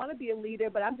know I want to be a leader,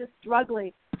 but I'm just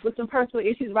struggling with some personal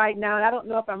issues right now, and I don't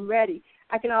know if I'm ready,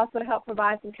 I can also help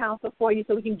provide some counsel for you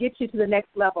so we can get you to the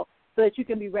next level so that you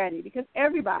can be ready, because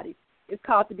everybody is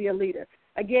called to be a leader.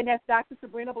 Again, that's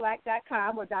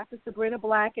drsabrinaBlack.com or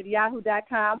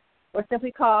drsabrinaBlack@yahoo.com, or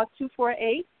simply call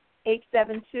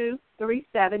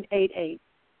 248-872-3788.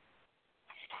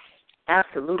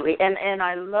 Absolutely. And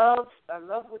I love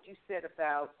what you said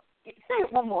about, say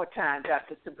it one more time,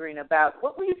 Dr. Sabrina, about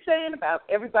what were you saying about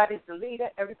everybody's a leader,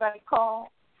 everybody call?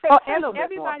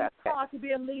 Everybody's called to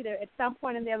be a leader at some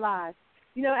point in their lives.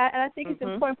 And I think it's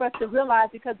important for us to realize,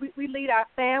 because we lead our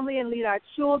family and lead our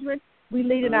children, we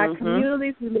lead in our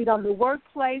communities, we lead on the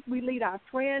workplace, we lead our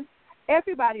friends.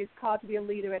 Everybody is called to be a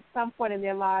leader at some point in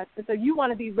their lives. And so you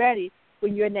want to be ready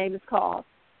when your name is called.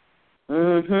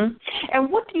 And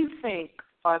what do you think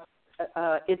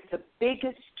is the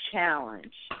biggest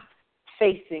challenge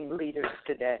facing leaders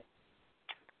today?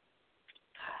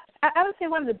 I would say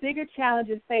one of the bigger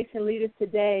challenges facing leaders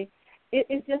today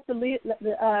is just the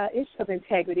issue of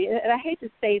integrity. And I hate to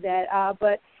say that,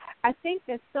 but I think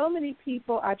that so many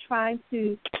people are trying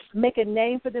to make a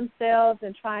name for themselves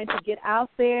and trying to get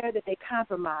out there that they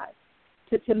compromise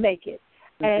to make it.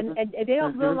 And they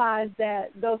don't realize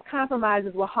that those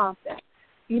compromises will haunt them.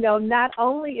 Not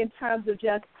only in terms of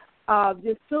just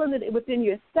feeling it within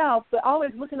yourself, but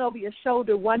always looking over your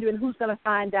shoulder, wondering who's going to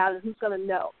find out and who's going to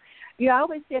know. I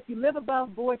always say if you live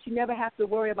above board, you never have to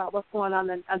worry about what's going on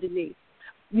underneath.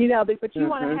 But you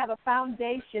want to have a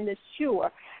foundation that's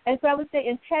sure. And so I would say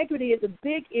integrity is a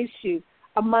big issue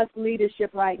amongst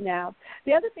leadership right now.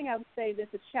 The other thing I would say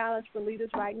that's a challenge for leaders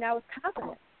right now is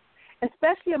confidence,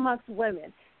 especially amongst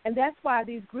women. And that's why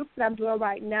these groups that I'm doing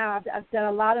right now, I've done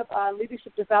a lot of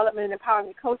leadership development and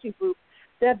empowerment coaching groups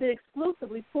that have been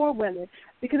exclusively for women,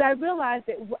 because I realize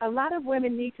that a lot of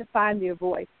women need to find their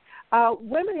voice.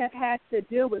 Women have had to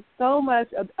deal with so much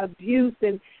abuse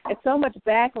and so much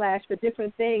backlash for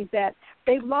different things that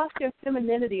they've lost their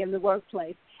femininity in the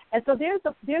workplace. And so there's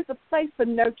a place for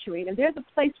nurturing, and there's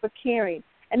a place for caring.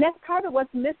 And that's part of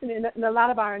what's missing in a lot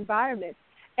of our environments.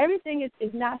 Everything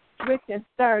is not strict and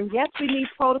stern. Yes, we need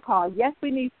protocol. Yes, we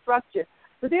need structure.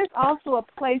 But there's also a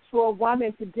place for a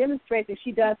woman to demonstrate that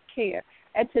she does care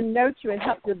and to nurture and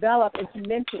help develop and to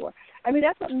mentor. I mean,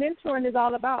 that's what mentoring is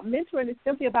all about. Mentoring is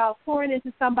simply about pouring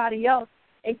into somebody else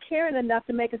and caring enough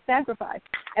to make a sacrifice.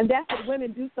 And that's what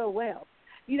women do so well.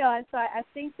 And so I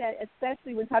think that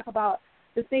especially when we talk about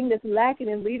the thing that's lacking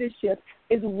in leadership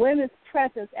is women's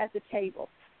presence at the table.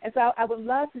 And so I would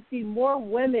love to see more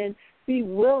women be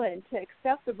willing to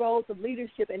accept the roles of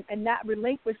leadership and not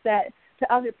relinquish that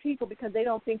to other people because they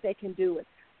don't think they can do it,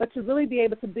 but to really be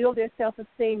able to build their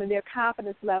self-esteem and their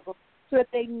confidence level so that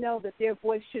they know that their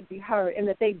voice should be heard and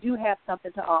that they do have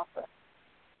something to offer.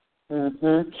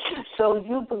 Mm-hmm. So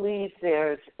you believe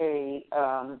there's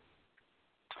an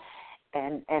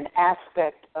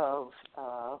aspect of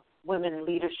women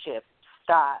leadership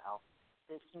style,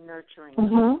 this nurturing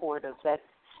and supportive, that's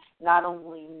not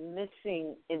only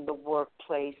missing in the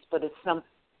workplace, but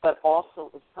also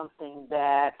is something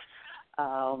that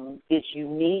is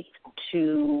unique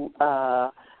to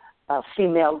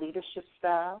female leadership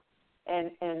style.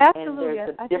 Absolutely. And there's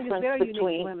a I difference think it's very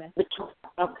between unique to women.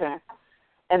 Okay.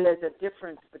 And there's a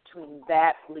difference between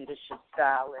that leadership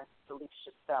style and the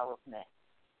leadership style of men.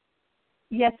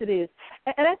 Yes, it is.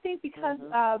 And I think because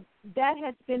that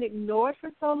has been ignored for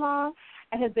so long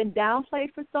and has been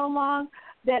downplayed for so long,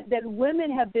 that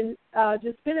women have been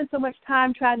just spending so much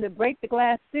time trying to break the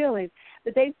glass ceiling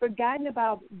that they've forgotten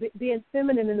about being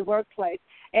feminine in the workplace.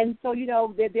 And so,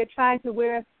 they're trying to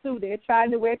wear a suit. They're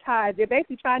trying to wear ties. They're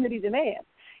basically trying to be the man.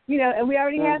 And we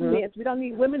already have men. So we don't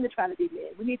need women to try to be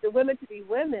men. We need the women to be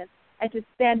women and to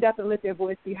stand up and let their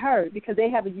voice be heard because they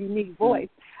have a unique voice.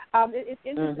 It's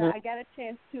interesting. I got a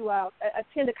chance to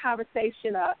attend a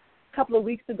conversation a couple of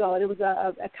weeks ago, and it was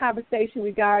a conversation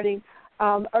regarding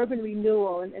urban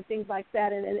renewal and things like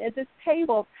that. And at this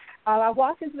table, I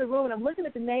walked into the room, and I'm looking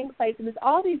at the nameplates, and there's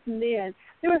all these men.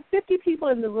 There were 50 people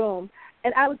in the room,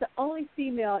 and I was the only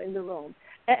female in the room.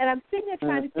 And I'm sitting there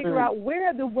trying to figure out where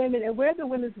are the women and where are the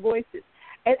women's voices.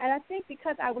 And I think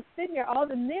because I was sitting there, all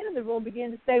the men in the room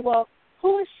began to say, well,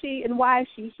 who is she and why is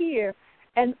she here?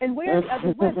 And where are the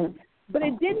other women? But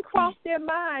it didn't cross their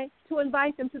mind to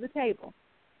invite them to the table.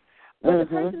 But the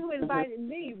person who invited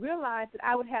me realized that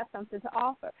I would have something to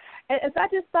offer. And so I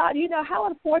just thought, how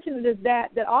unfortunate is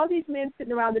that all these men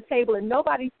sitting around the table and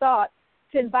nobody thought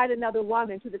to invite another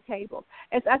woman to the table.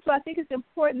 And so I think it's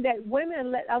important that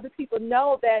women let other people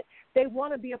know that they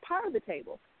want to be a part of the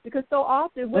table because so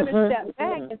often women step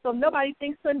back and so nobody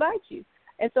thinks to invite you.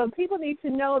 And so people need to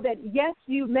know that, yes,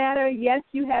 you matter, yes,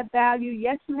 you have value,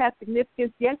 yes, you have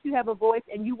significance, yes, you have a voice,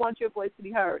 and you want your voice to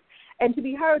be heard. And to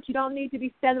be heard, you don't need to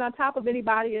be standing on top of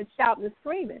anybody and shouting and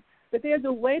screaming. But there's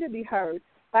a way to be heard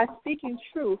by speaking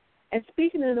truth and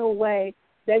speaking in a way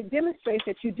that demonstrates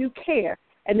that you do care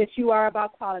and that you are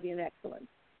about quality and excellence.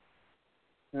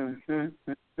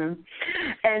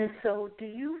 And so do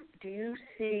you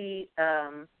see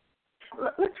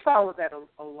let's follow that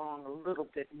along a little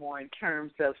bit more in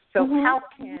terms of how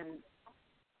can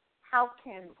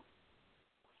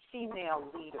female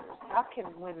leaders, how can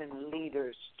women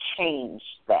leaders change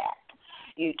that?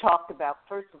 You talked about,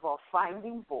 first of all,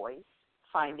 finding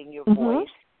your voice.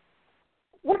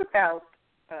 What about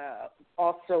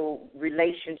also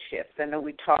relationships? I know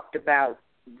we talked about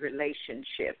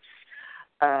relationships.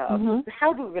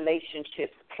 How do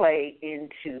relationships play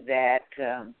into that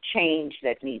change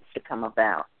that needs to come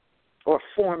about, or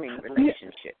forming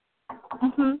relationships?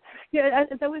 Yeah,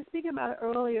 as I was speaking about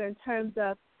earlier in terms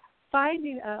of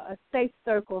finding a safe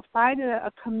circle, finding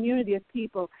a community of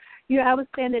people, I was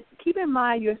saying that keep in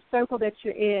mind your circle that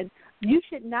you're in. You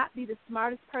should not be the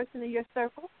smartest person in your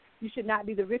circle. You should not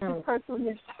be the richest person in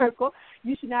your circle.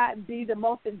 You should not be the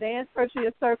most advanced person in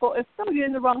your circle. If some of you are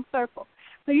in the wrong circle.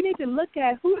 So you need to look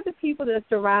at who are the people that are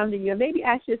surrounding you and maybe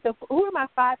ask yourself, who are my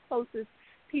 5 closest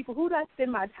people? Who do I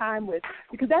spend my time with?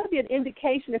 Because that would be an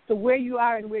indication as to where you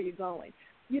are and where you're going.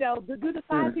 Do the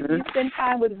 5 people you spend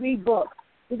time with read books?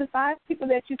 Do the 5 people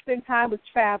that you spend time with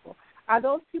travel? Are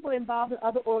those people involved in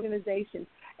other organizations?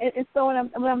 And so when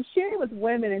I'm sharing with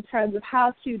women in terms of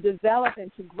how to develop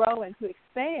and to grow and to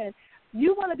expand,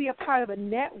 you want to be a part of a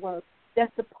network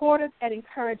that's supportive and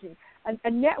encouraging, a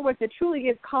network that truly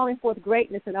is calling forth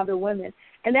greatness in other women.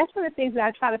 And that's one of the things that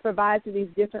I try to provide to these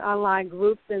different online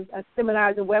groups and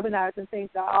seminars and webinars and things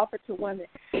that I offer to women,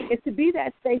 is to be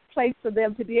that safe place for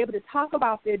them to be able to talk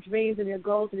about their dreams and their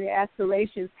goals and their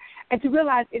aspirations and to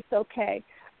realize it's okay.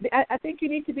 I think you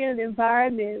need to be in an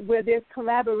environment where there's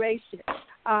collaboration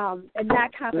and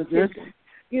not competition.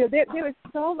 There is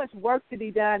so much work to be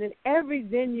done in every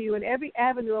venue and every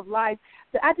avenue of life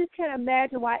that I just can't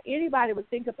imagine why anybody would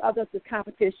think of others as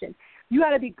competition. You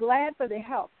ought to be glad for their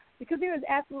help, because there is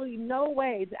absolutely no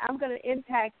way that I'm going to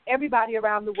impact everybody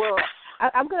around the world.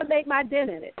 I'm going to make my dent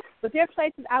in it. But there are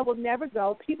places I will never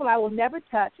go, people I will never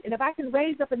touch, and if I can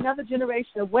raise up another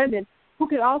generation of women who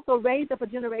can also raise up a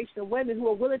generation of women who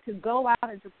are willing to go out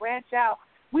and to branch out,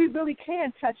 we really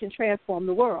can touch and transform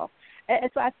the world.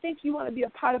 And so I think you want to be a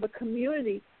part of a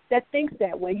community that thinks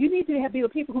that way. You need to be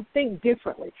with people who think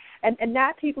differently and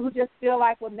not people who just feel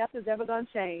like, well, nothing's ever going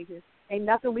to change. Ain't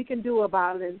nothing we can do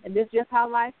about it, and this is just how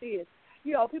life is.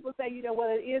 People say, well,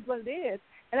 it is what it is.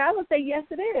 And I would say, yes,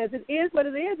 it is. It is what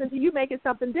it is until you make it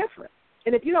something different.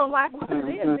 And if you don't like what it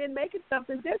is, then make it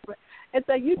something different. And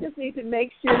so you just need to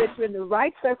make sure that you're in the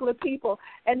right circle of people.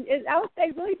 And I would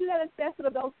say really do that assessment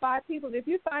of those 5 people. And if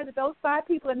you find that those 5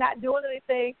 people are not doing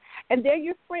anything and they're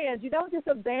your friends, you don't just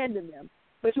abandon them,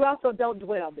 but you also don't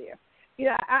dwell there.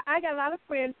 I got a lot of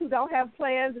friends who don't have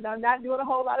plans and are not doing a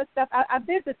whole lot of stuff. I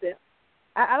visit them.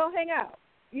 I don't hang out.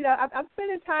 I'm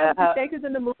spending time with the shakers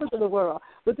and the movers of the world,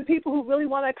 with the people who really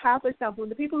want to accomplish something, with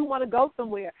the people who want to go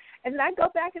somewhere. And then I go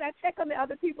back and I check on the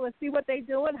other people and see what they're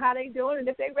doing, how they're doing, and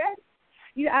if they're ready.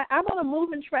 I'm on a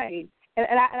moving train, and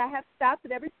I have stops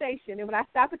at every station. And when I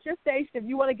stop at your station, if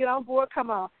you want to get on board, come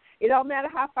on. It don't matter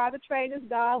how far the train is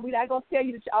gone. We're not going to tell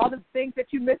you all the things that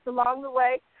you missed along the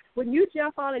way. When you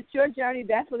jump on, it's your journey.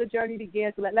 That's where the journey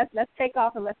begins. So let's take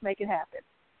off and let's make it happen.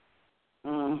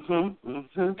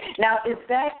 Now, is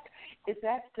that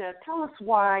tell us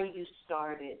why you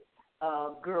started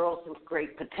Girls with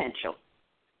Great Potential.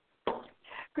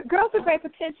 Girls with Great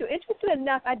Potential. Interesting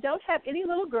enough, I don't have any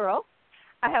little girls.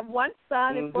 I have 1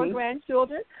 son and 4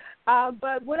 grandchildren.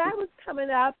 But when I was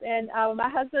coming up, and my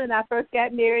husband and I first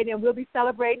got married, and we'll be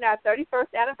celebrating our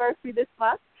 31st anniversary this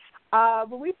month.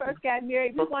 When we first got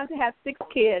married, we wanted to have 6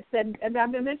 kids. And I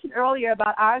mentioned earlier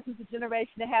about ours was a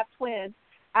generation to have twins.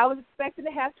 I was expecting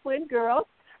to have twin girls,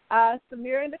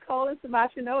 Samira Nicole and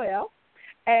Sumatra Noel.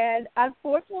 And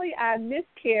unfortunately, I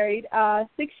miscarried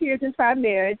 6 years into our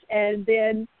marriage, and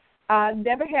then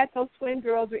never had those twin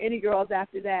girls or any girls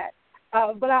after that.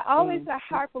 But I always had a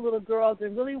heart for little girls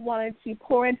and really wanted to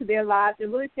pour into their lives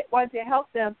and really wanted to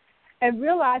help them, and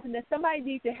realizing that somebody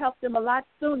needs to help them a lot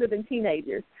sooner than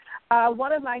teenagers.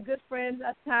 One of my good friends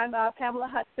at the time, Pamela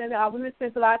Hudson, we would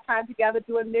spend a lot of time together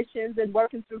doing missions and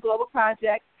working through global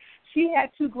projects. She had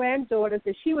 2 granddaughters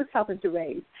that she was helping to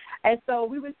raise. And so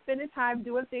we were spending time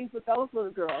doing things with those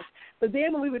little girls. But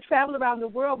then when we would travel around the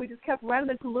world, we just kept running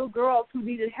into little girls who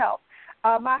needed help.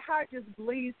 My heart just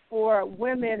bleeds for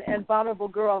women and vulnerable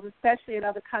girls, especially in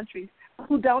other countries,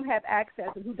 who don't have access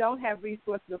and who don't have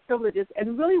resources or privileges,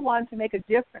 and really want to make a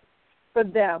difference for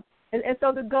them. And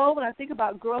so the goal, when I think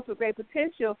about Girls with Great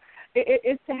Potential,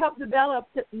 is to help develop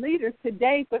leaders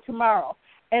today for tomorrow.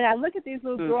 And I look at these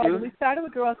little girls, and we started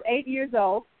with girls 8 years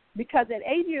old, because at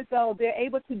 8 years old, they're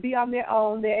able to be on their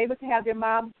own. They're able to have their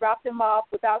moms drop them off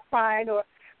without crying or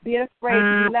being afraid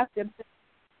to be left them.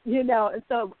 And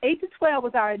so 8 to 12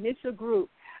 was our initial group,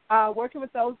 working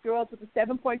with those girls with a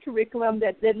 7-point curriculum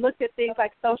that looked at things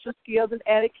like social skills and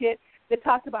etiquette, that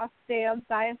talked about STEM,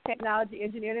 science, technology,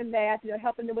 engineering, and math,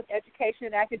 helping them with education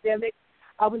and academics.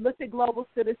 We looked at global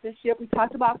citizenship. We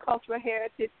talked about cultural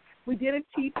heritage. We did a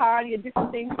tea party and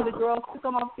different things for the girls, took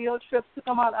them on field trips, took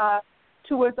them on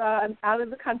tours out of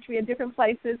the country in different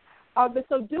places. But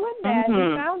so doing that, we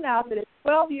found out that at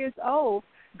 12 years old,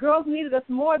 girls needed us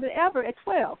more than ever at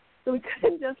 12. So we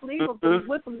couldn't just leave them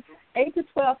with them 8 to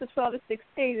 12 to 12 to 16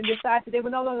 and decide that they were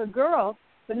no longer girls,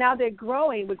 but now they're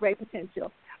growing with great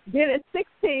potential. Then at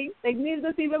 16, they needed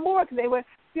us even more because they were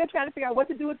still trying to figure out what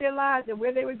to do with their lives and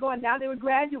where they were going. Now they were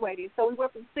graduating. So we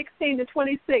went from 16 to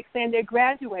 26, saying they're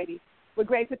graduating with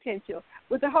great potential,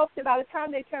 with the hopes that by the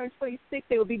time they turn 26,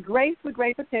 they will be graced with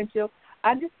great potential,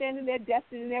 understanding their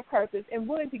destiny and their purpose, and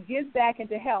willing to give back and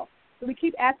to help. So we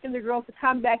keep asking the girls to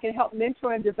come back and help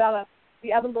mentor and develop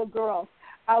the other little girls.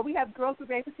 We have Girls with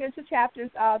Great Potential chapters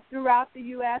throughout the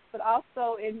U.S., but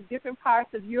also in different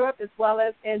parts of Europe as well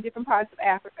as in different parts of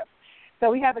Africa. So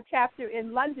we have a chapter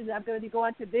in London that I'm going to be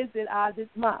going to visit this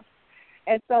month.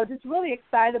 And so just really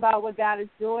excited about what God is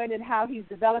doing and how he's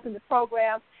developing the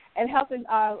program and helping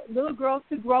little girls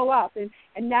to grow up.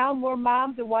 And now more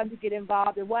moms are wanting to get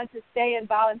involved and want to stay and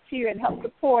volunteer and help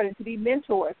support and to be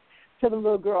mentors to the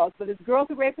little girls. But it's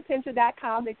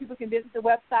girlswithgreatpotential.com that people can visit the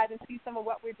website and see some of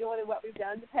what we're doing and what we've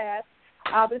done in the past.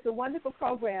 But it's a wonderful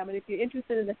program, and if you're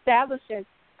interested in establishing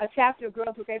a chapter of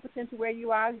Girls with Great Potential where you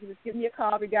are, you can just give me a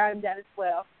call regarding that as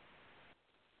well.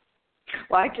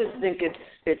 Well, I just think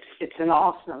it's an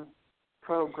awesome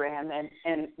program,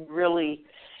 and really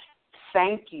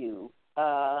thank you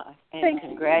and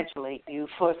congratulate you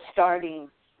for starting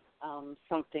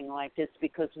something like this,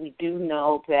 because we do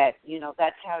know that,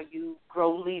 that's how you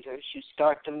grow leaders. You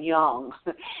start them young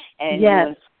and you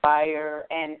inspire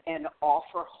and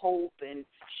offer hope and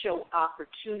show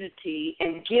opportunity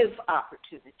and give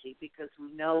opportunity, because we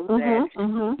know that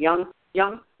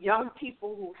young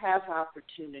people who have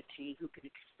opportunity, who can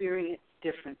experience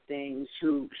different things,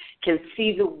 who can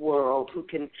see the world, who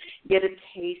can get a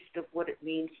taste of what it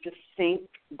means to think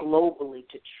globally,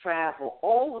 to travel,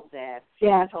 all of that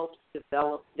helps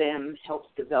develop them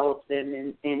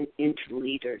into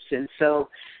leaders. And so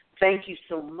thank you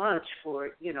so much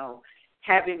for,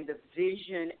 having the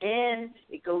vision, and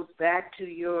it goes back to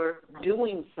your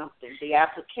doing something, the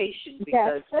application,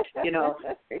 because,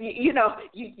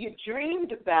 you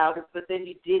dreamed about it, but then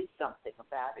you did something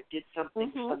about it, did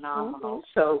something phenomenal.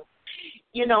 So,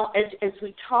 as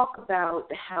we talk about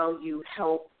how you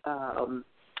help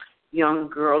young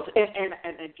girls,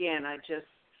 and again, I just,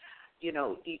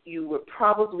 you were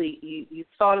probably, you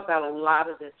thought about a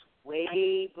lot of this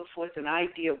way before, it's an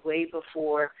idea way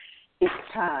before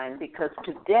it's time, because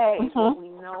today what we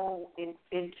know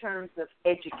in terms of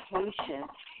education,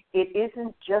 it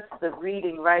isn't just the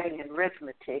reading, writing, and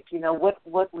arithmetic.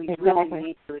 What we really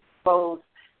need to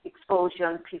expose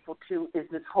young people to is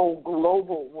this whole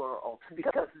global world,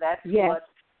 because that's what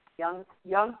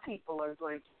young people are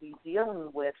going to be dealing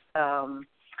with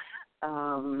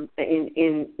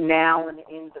in now and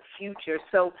in the future.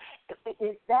 So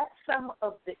is that some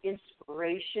of the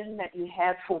inspiration that you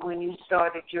had for when you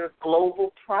started your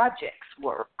global projects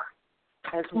work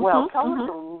as well? Tell us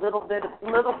a little bit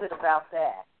about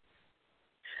that.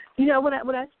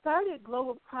 When I started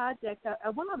Global Projects, I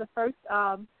went on the first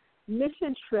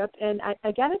mission trip, and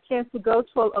I got a chance to go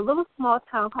to a little small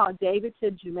town called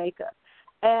Davidson, Jamaica.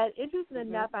 And interestingly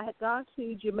enough, I had gone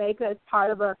to Jamaica as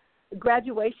part of a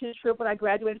graduation trip when I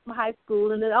graduated from high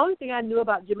school, and the only thing I knew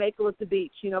about Jamaica was the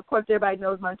beach. Of course, everybody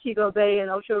knows Montego Bay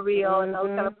and Ocho Rio and those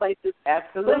kind of places.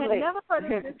 Absolutely. But I had never heard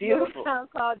of this little town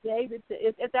called Davidson.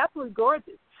 It's absolutely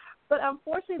gorgeous. But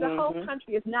unfortunately, the whole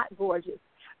country is not gorgeous.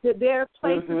 There are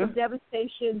places of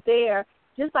devastation there,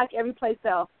 just like every place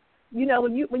else.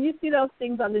 When you see those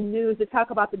things on the news that talk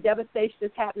about the devastation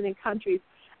that's happening in countries,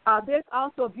 there's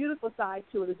also a beautiful side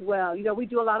to it as well. We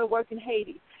do a lot of work in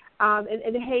Haiti. And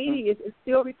Haiti is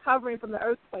still recovering from the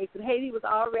earthquakes. And Haiti was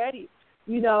already,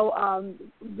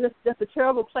 just a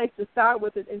terrible place to start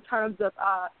with in terms of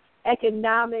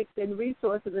economics and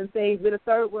resources and things. With a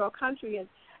third world country.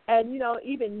 And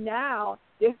even now,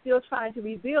 they're still trying to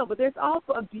rebuild. But there's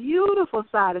also a beautiful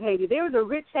side of Haiti. There is a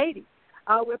rich Haiti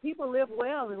where people live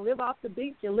well and live off the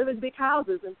beach and live in big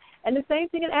houses. And the same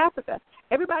thing in Africa.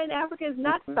 Everybody in Africa is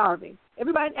not starving.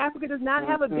 Everybody in Africa does not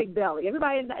have a big belly.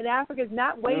 Everybody in Africa is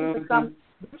not waiting for some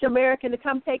rich American to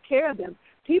come take care of them.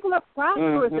 People are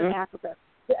prosperous in Africa.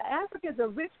 Africa is a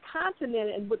rich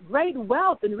continent and with great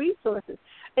wealth and resources.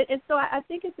 And so I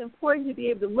think it's important to be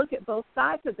able to look at both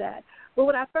sides of that. But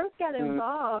when I first got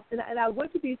involved and I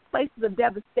went to these places of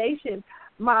devastation,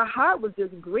 my heart was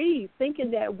just grieved,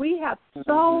 thinking that we have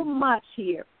so much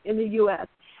here in the U.S.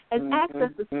 and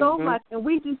access to so much, and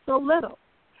we do so little.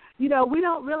 We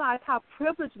don't realize how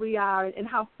privileged we are and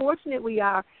how fortunate we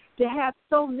are to have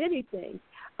so many things.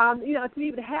 To be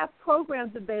able to have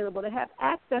programs available, to have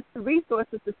access to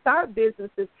resources, to start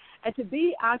businesses, and to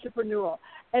be entrepreneurial.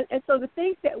 And so the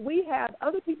things that we have,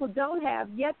 other people don't have,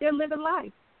 yet they're living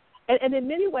life. And in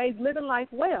many ways, living life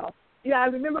well. I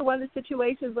remember one of the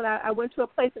situations when I went to a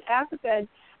place in Africa,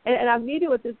 and I meeting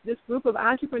with this group of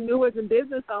entrepreneurs and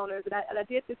business owners, and I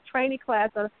did this training class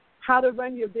on how to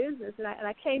run your business, and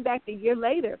I came back a year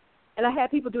later, and I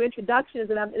had people do introductions,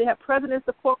 and they have presidents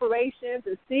of corporations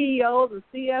and CEOs and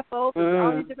CFOs and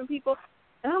all these different people,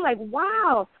 and I'm like,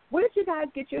 wow, where did you guys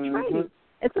get your training?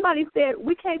 And somebody said,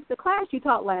 we came to the class you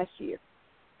taught last year.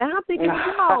 And I'm thinking,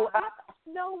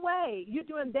 no way. You're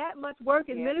doing that much work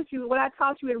in ministry with what I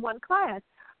taught you in one class.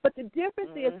 But the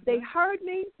difference is they heard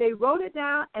me, they wrote it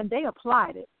down, and they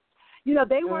applied it. You know,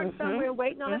 they weren't somewhere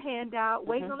waiting on a handout,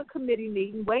 waiting on a committee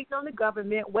meeting, waiting on the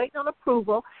government, waiting on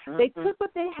approval. They took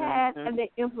what they had and they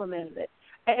implemented it.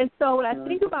 And so when I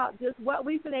think about just what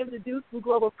we've been able to do through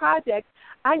Global Projects,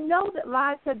 I know that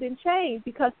lives have been changed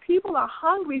because people are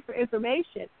hungry for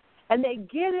information, and they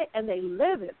get it and they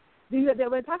live it. When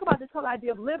we talk about this whole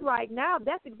idea of live right now,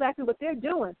 that's exactly what they're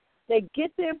doing. They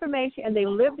get the information and they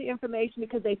live the information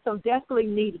because they so desperately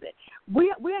needed it. We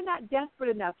are not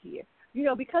desperate enough here. You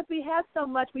know, because we have so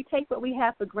much, we take what we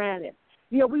have for granted.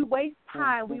 You know, we waste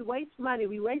time, we waste money,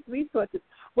 we waste resources.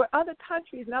 Where other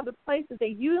countries and other places,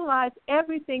 they utilize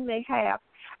everything they have.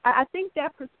 I think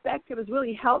that perspective has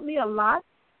really helped me a lot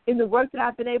in the work that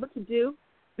I've been able to do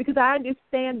because I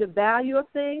understand the value of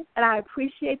things and I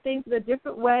appreciate things in a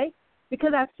different way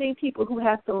because I've seen people who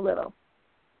have so little.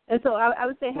 And so I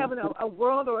would say having a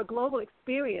world or a global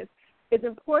experience is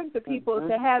important for people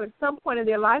to have at some point in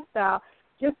their lifestyle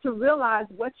just to realize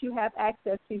what you have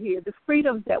access to here, the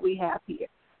freedoms that we have here,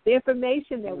 the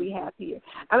information that we have here.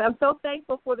 I'm so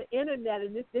thankful for the Internet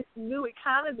and this new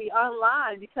economy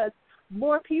online because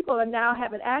more people are now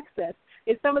having access.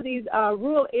 In some of these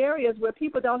rural areas where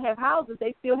people don't have houses,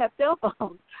 they still have cell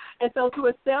phones. And so through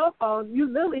a cell phone, you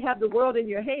literally have the world in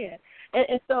your hand.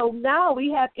 And so now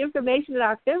we have information at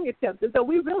our fingertips. And so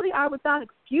we really are without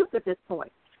excuse at this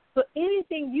point. So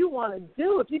anything you want to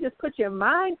do, if you just put your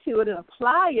mind to it and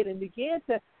apply it and begin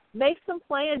to make some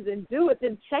plans and do it,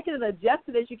 then check it and adjust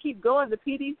it as you keep going. The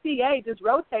PDCA, just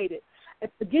rotate it.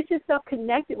 And get yourself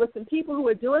connected with some people who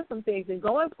are doing some things and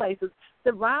going places.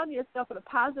 Surround yourself with a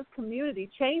positive community.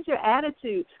 Change your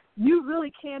attitude. You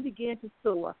really can begin to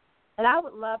soar. And I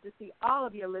would love to see all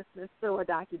of your listeners soar,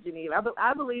 Dr. Geneva.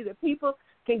 I believe that people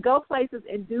can go places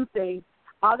and do things.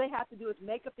 All they have to do is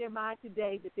make up their mind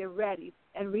today that they're ready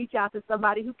and reach out to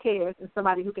somebody who cares and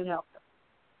somebody who can help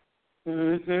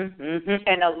them.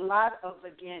 And a lot of,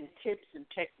 again, tips and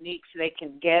techniques they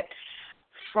can get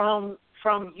from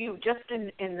you just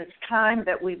in this time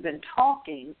that we've been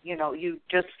talking. You know, you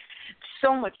just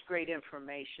so much great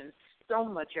information, so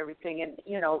much everything. And,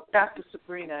 you know, Dr.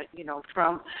 Sabrina, you know,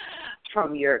 from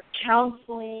your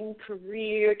counseling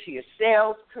career to your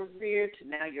sales career to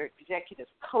now your executive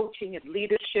coaching and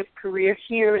leadership career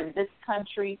here in this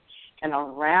country and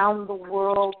around the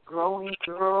world, growing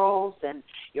girls and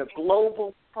your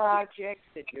global projects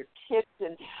and your tips.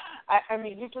 And, I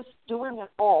mean, you're just doing it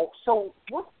all. So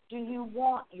what do you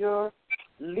want your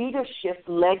leadership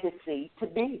legacy to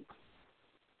be?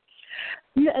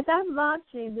 Yeah, as I'm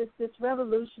launching this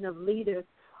revolution of leaders,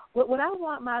 what I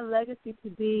want my legacy to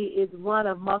be is one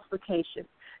of multiplication,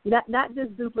 not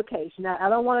just duplication. I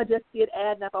don't want to just see it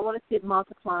adding up. I want to see it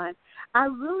multiplying. I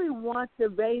really want to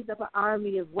raise up an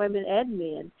army of women and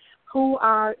men who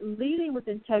are leading with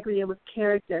integrity and with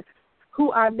character,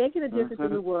 who are making a difference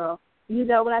in the world. You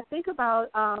know, when I think about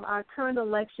our current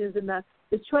elections and the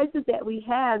choices that we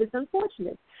have, it's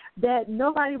unfortunate that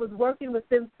nobody was working with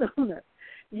them sooner.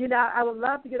 You know, I would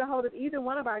love to get a hold of either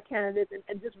one of our candidates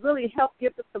and just really help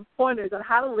give them some pointers on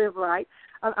how to live right,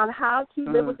 on how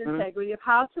to live with integrity, of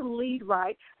how to lead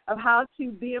right, of how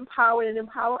to be empowered and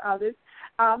empower others.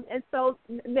 And so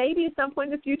maybe at some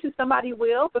point in the future somebody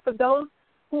will, but for those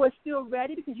who are still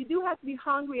ready, because you do have to be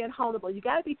hungry and humble. You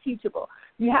got to be teachable.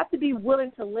 You have to be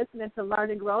willing to listen and to learn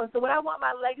and grow. And so what I want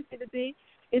my legacy to be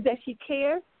is that she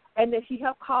cares and that she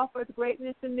helped call for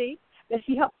greatness in me, that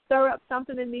she helped stir up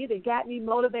something in me that got me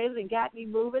motivated and got me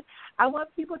moving. I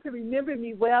want people to remember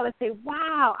me well and say,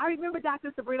 wow, I remember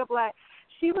Dr. Sabrina Black.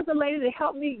 She was the lady that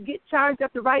helped me get charged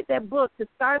up to write that book, to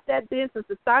start that business,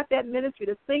 to start that ministry,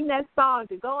 to sing that song,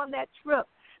 to go on that trip,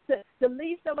 to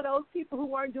leave some of those people who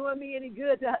weren't doing me any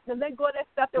good, to let go of that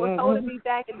stuff that was holding me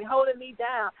back and holding me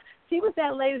down. She was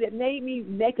that lady that made me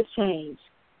make a change.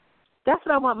 That's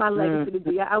what I want my legacy to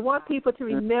be. I want people to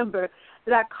remember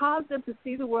that I caused them to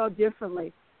see the world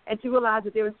differently and to realize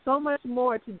that there is so much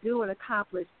more to do and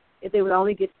accomplish if they would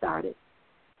only get started.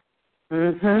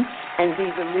 And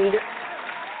be the leader.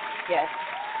 Yes.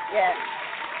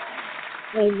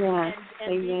 Amen.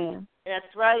 And Amen.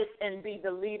 That's right, and be the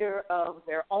leader of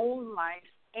their own life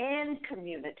and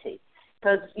community.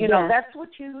 Because, you know, that's what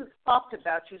you talked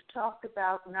about. You talked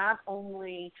about not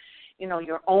only, you know,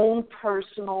 your own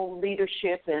personal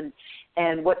leadership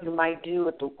and what you might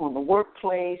do on the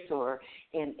workplace or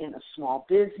in a small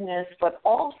business, but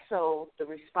also the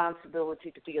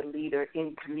responsibility to be a leader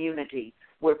in community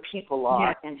where people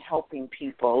are and helping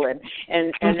people.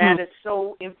 And that is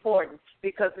so important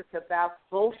because it's about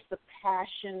both the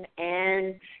passion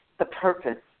and the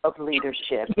purpose of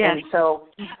leadership. Yes. And so,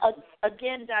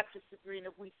 again, Dr. Sabrina,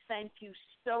 we thank you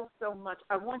so, so much.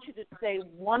 I want you to say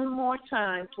one more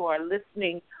time to our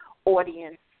listening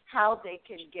audience how they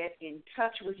can get in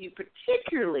touch with you,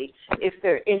 particularly if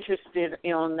they're interested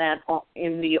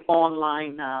in the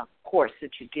online course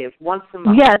that you give once a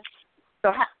month. Yes.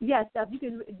 So yes, you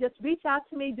can just reach out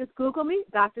to me. Just Google me,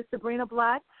 Dr. Sabrina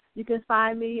Black. You can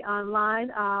find me online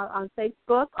on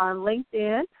Facebook, on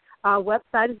LinkedIn. Our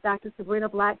website is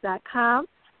drsabrinaBlack.com.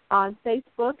 On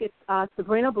Facebook, it's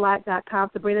sabrinablack.com,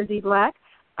 Sabrina D. Black.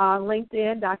 On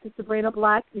LinkedIn, Dr. Sabrina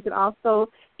Black. You can also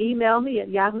email me at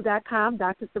yahoo.com,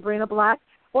 Dr. Sabrina Black,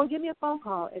 or give me a phone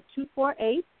call at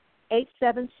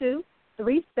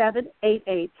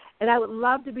 248-872-3788. And I would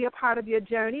love to be a part of your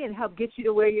journey and help get you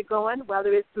to where you're going,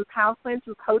 whether it's through counseling,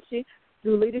 through coaching,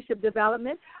 through leadership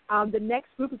development. The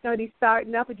next group is going to be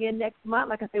starting up again next month.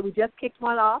 Like I said, we just kicked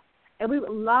one off. And we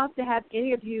would love to have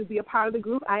any of you be a part of the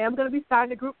group. I am going to be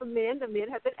starting a group for men. The men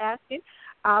have been asking.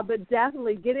 But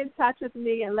definitely get in touch with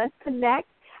me and let's connect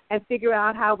and figure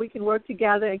out how we can work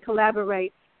together and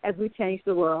collaborate as we change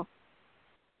the world.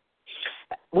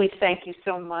 We thank you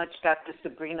so much, Dr.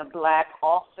 Sabrina Black,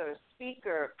 author,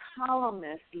 speaker,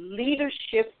 columnist,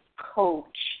 leadership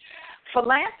coach,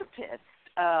 philanthropist,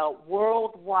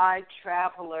 worldwide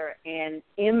traveler, and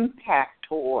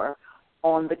impactor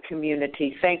on the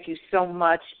community. Thank you so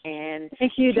much, and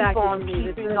thank you, keep Dr. on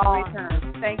keeping on.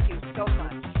 Thank you so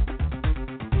much.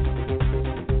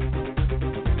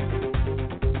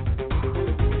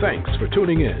 Thanks for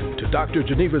tuning in to Dr.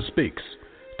 Geneva Speaks.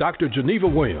 Dr. Geneva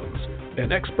Williams,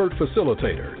 an expert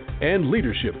facilitator and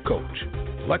leadership coach,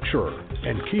 lecturer,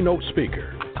 and keynote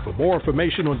speaker. For more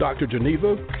information on Dr.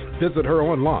 Geneva, visit her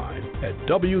online at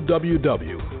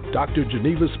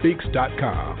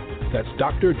www.drgenevaspeaks.com. That's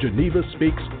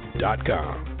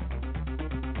drgenevaspeaks.com.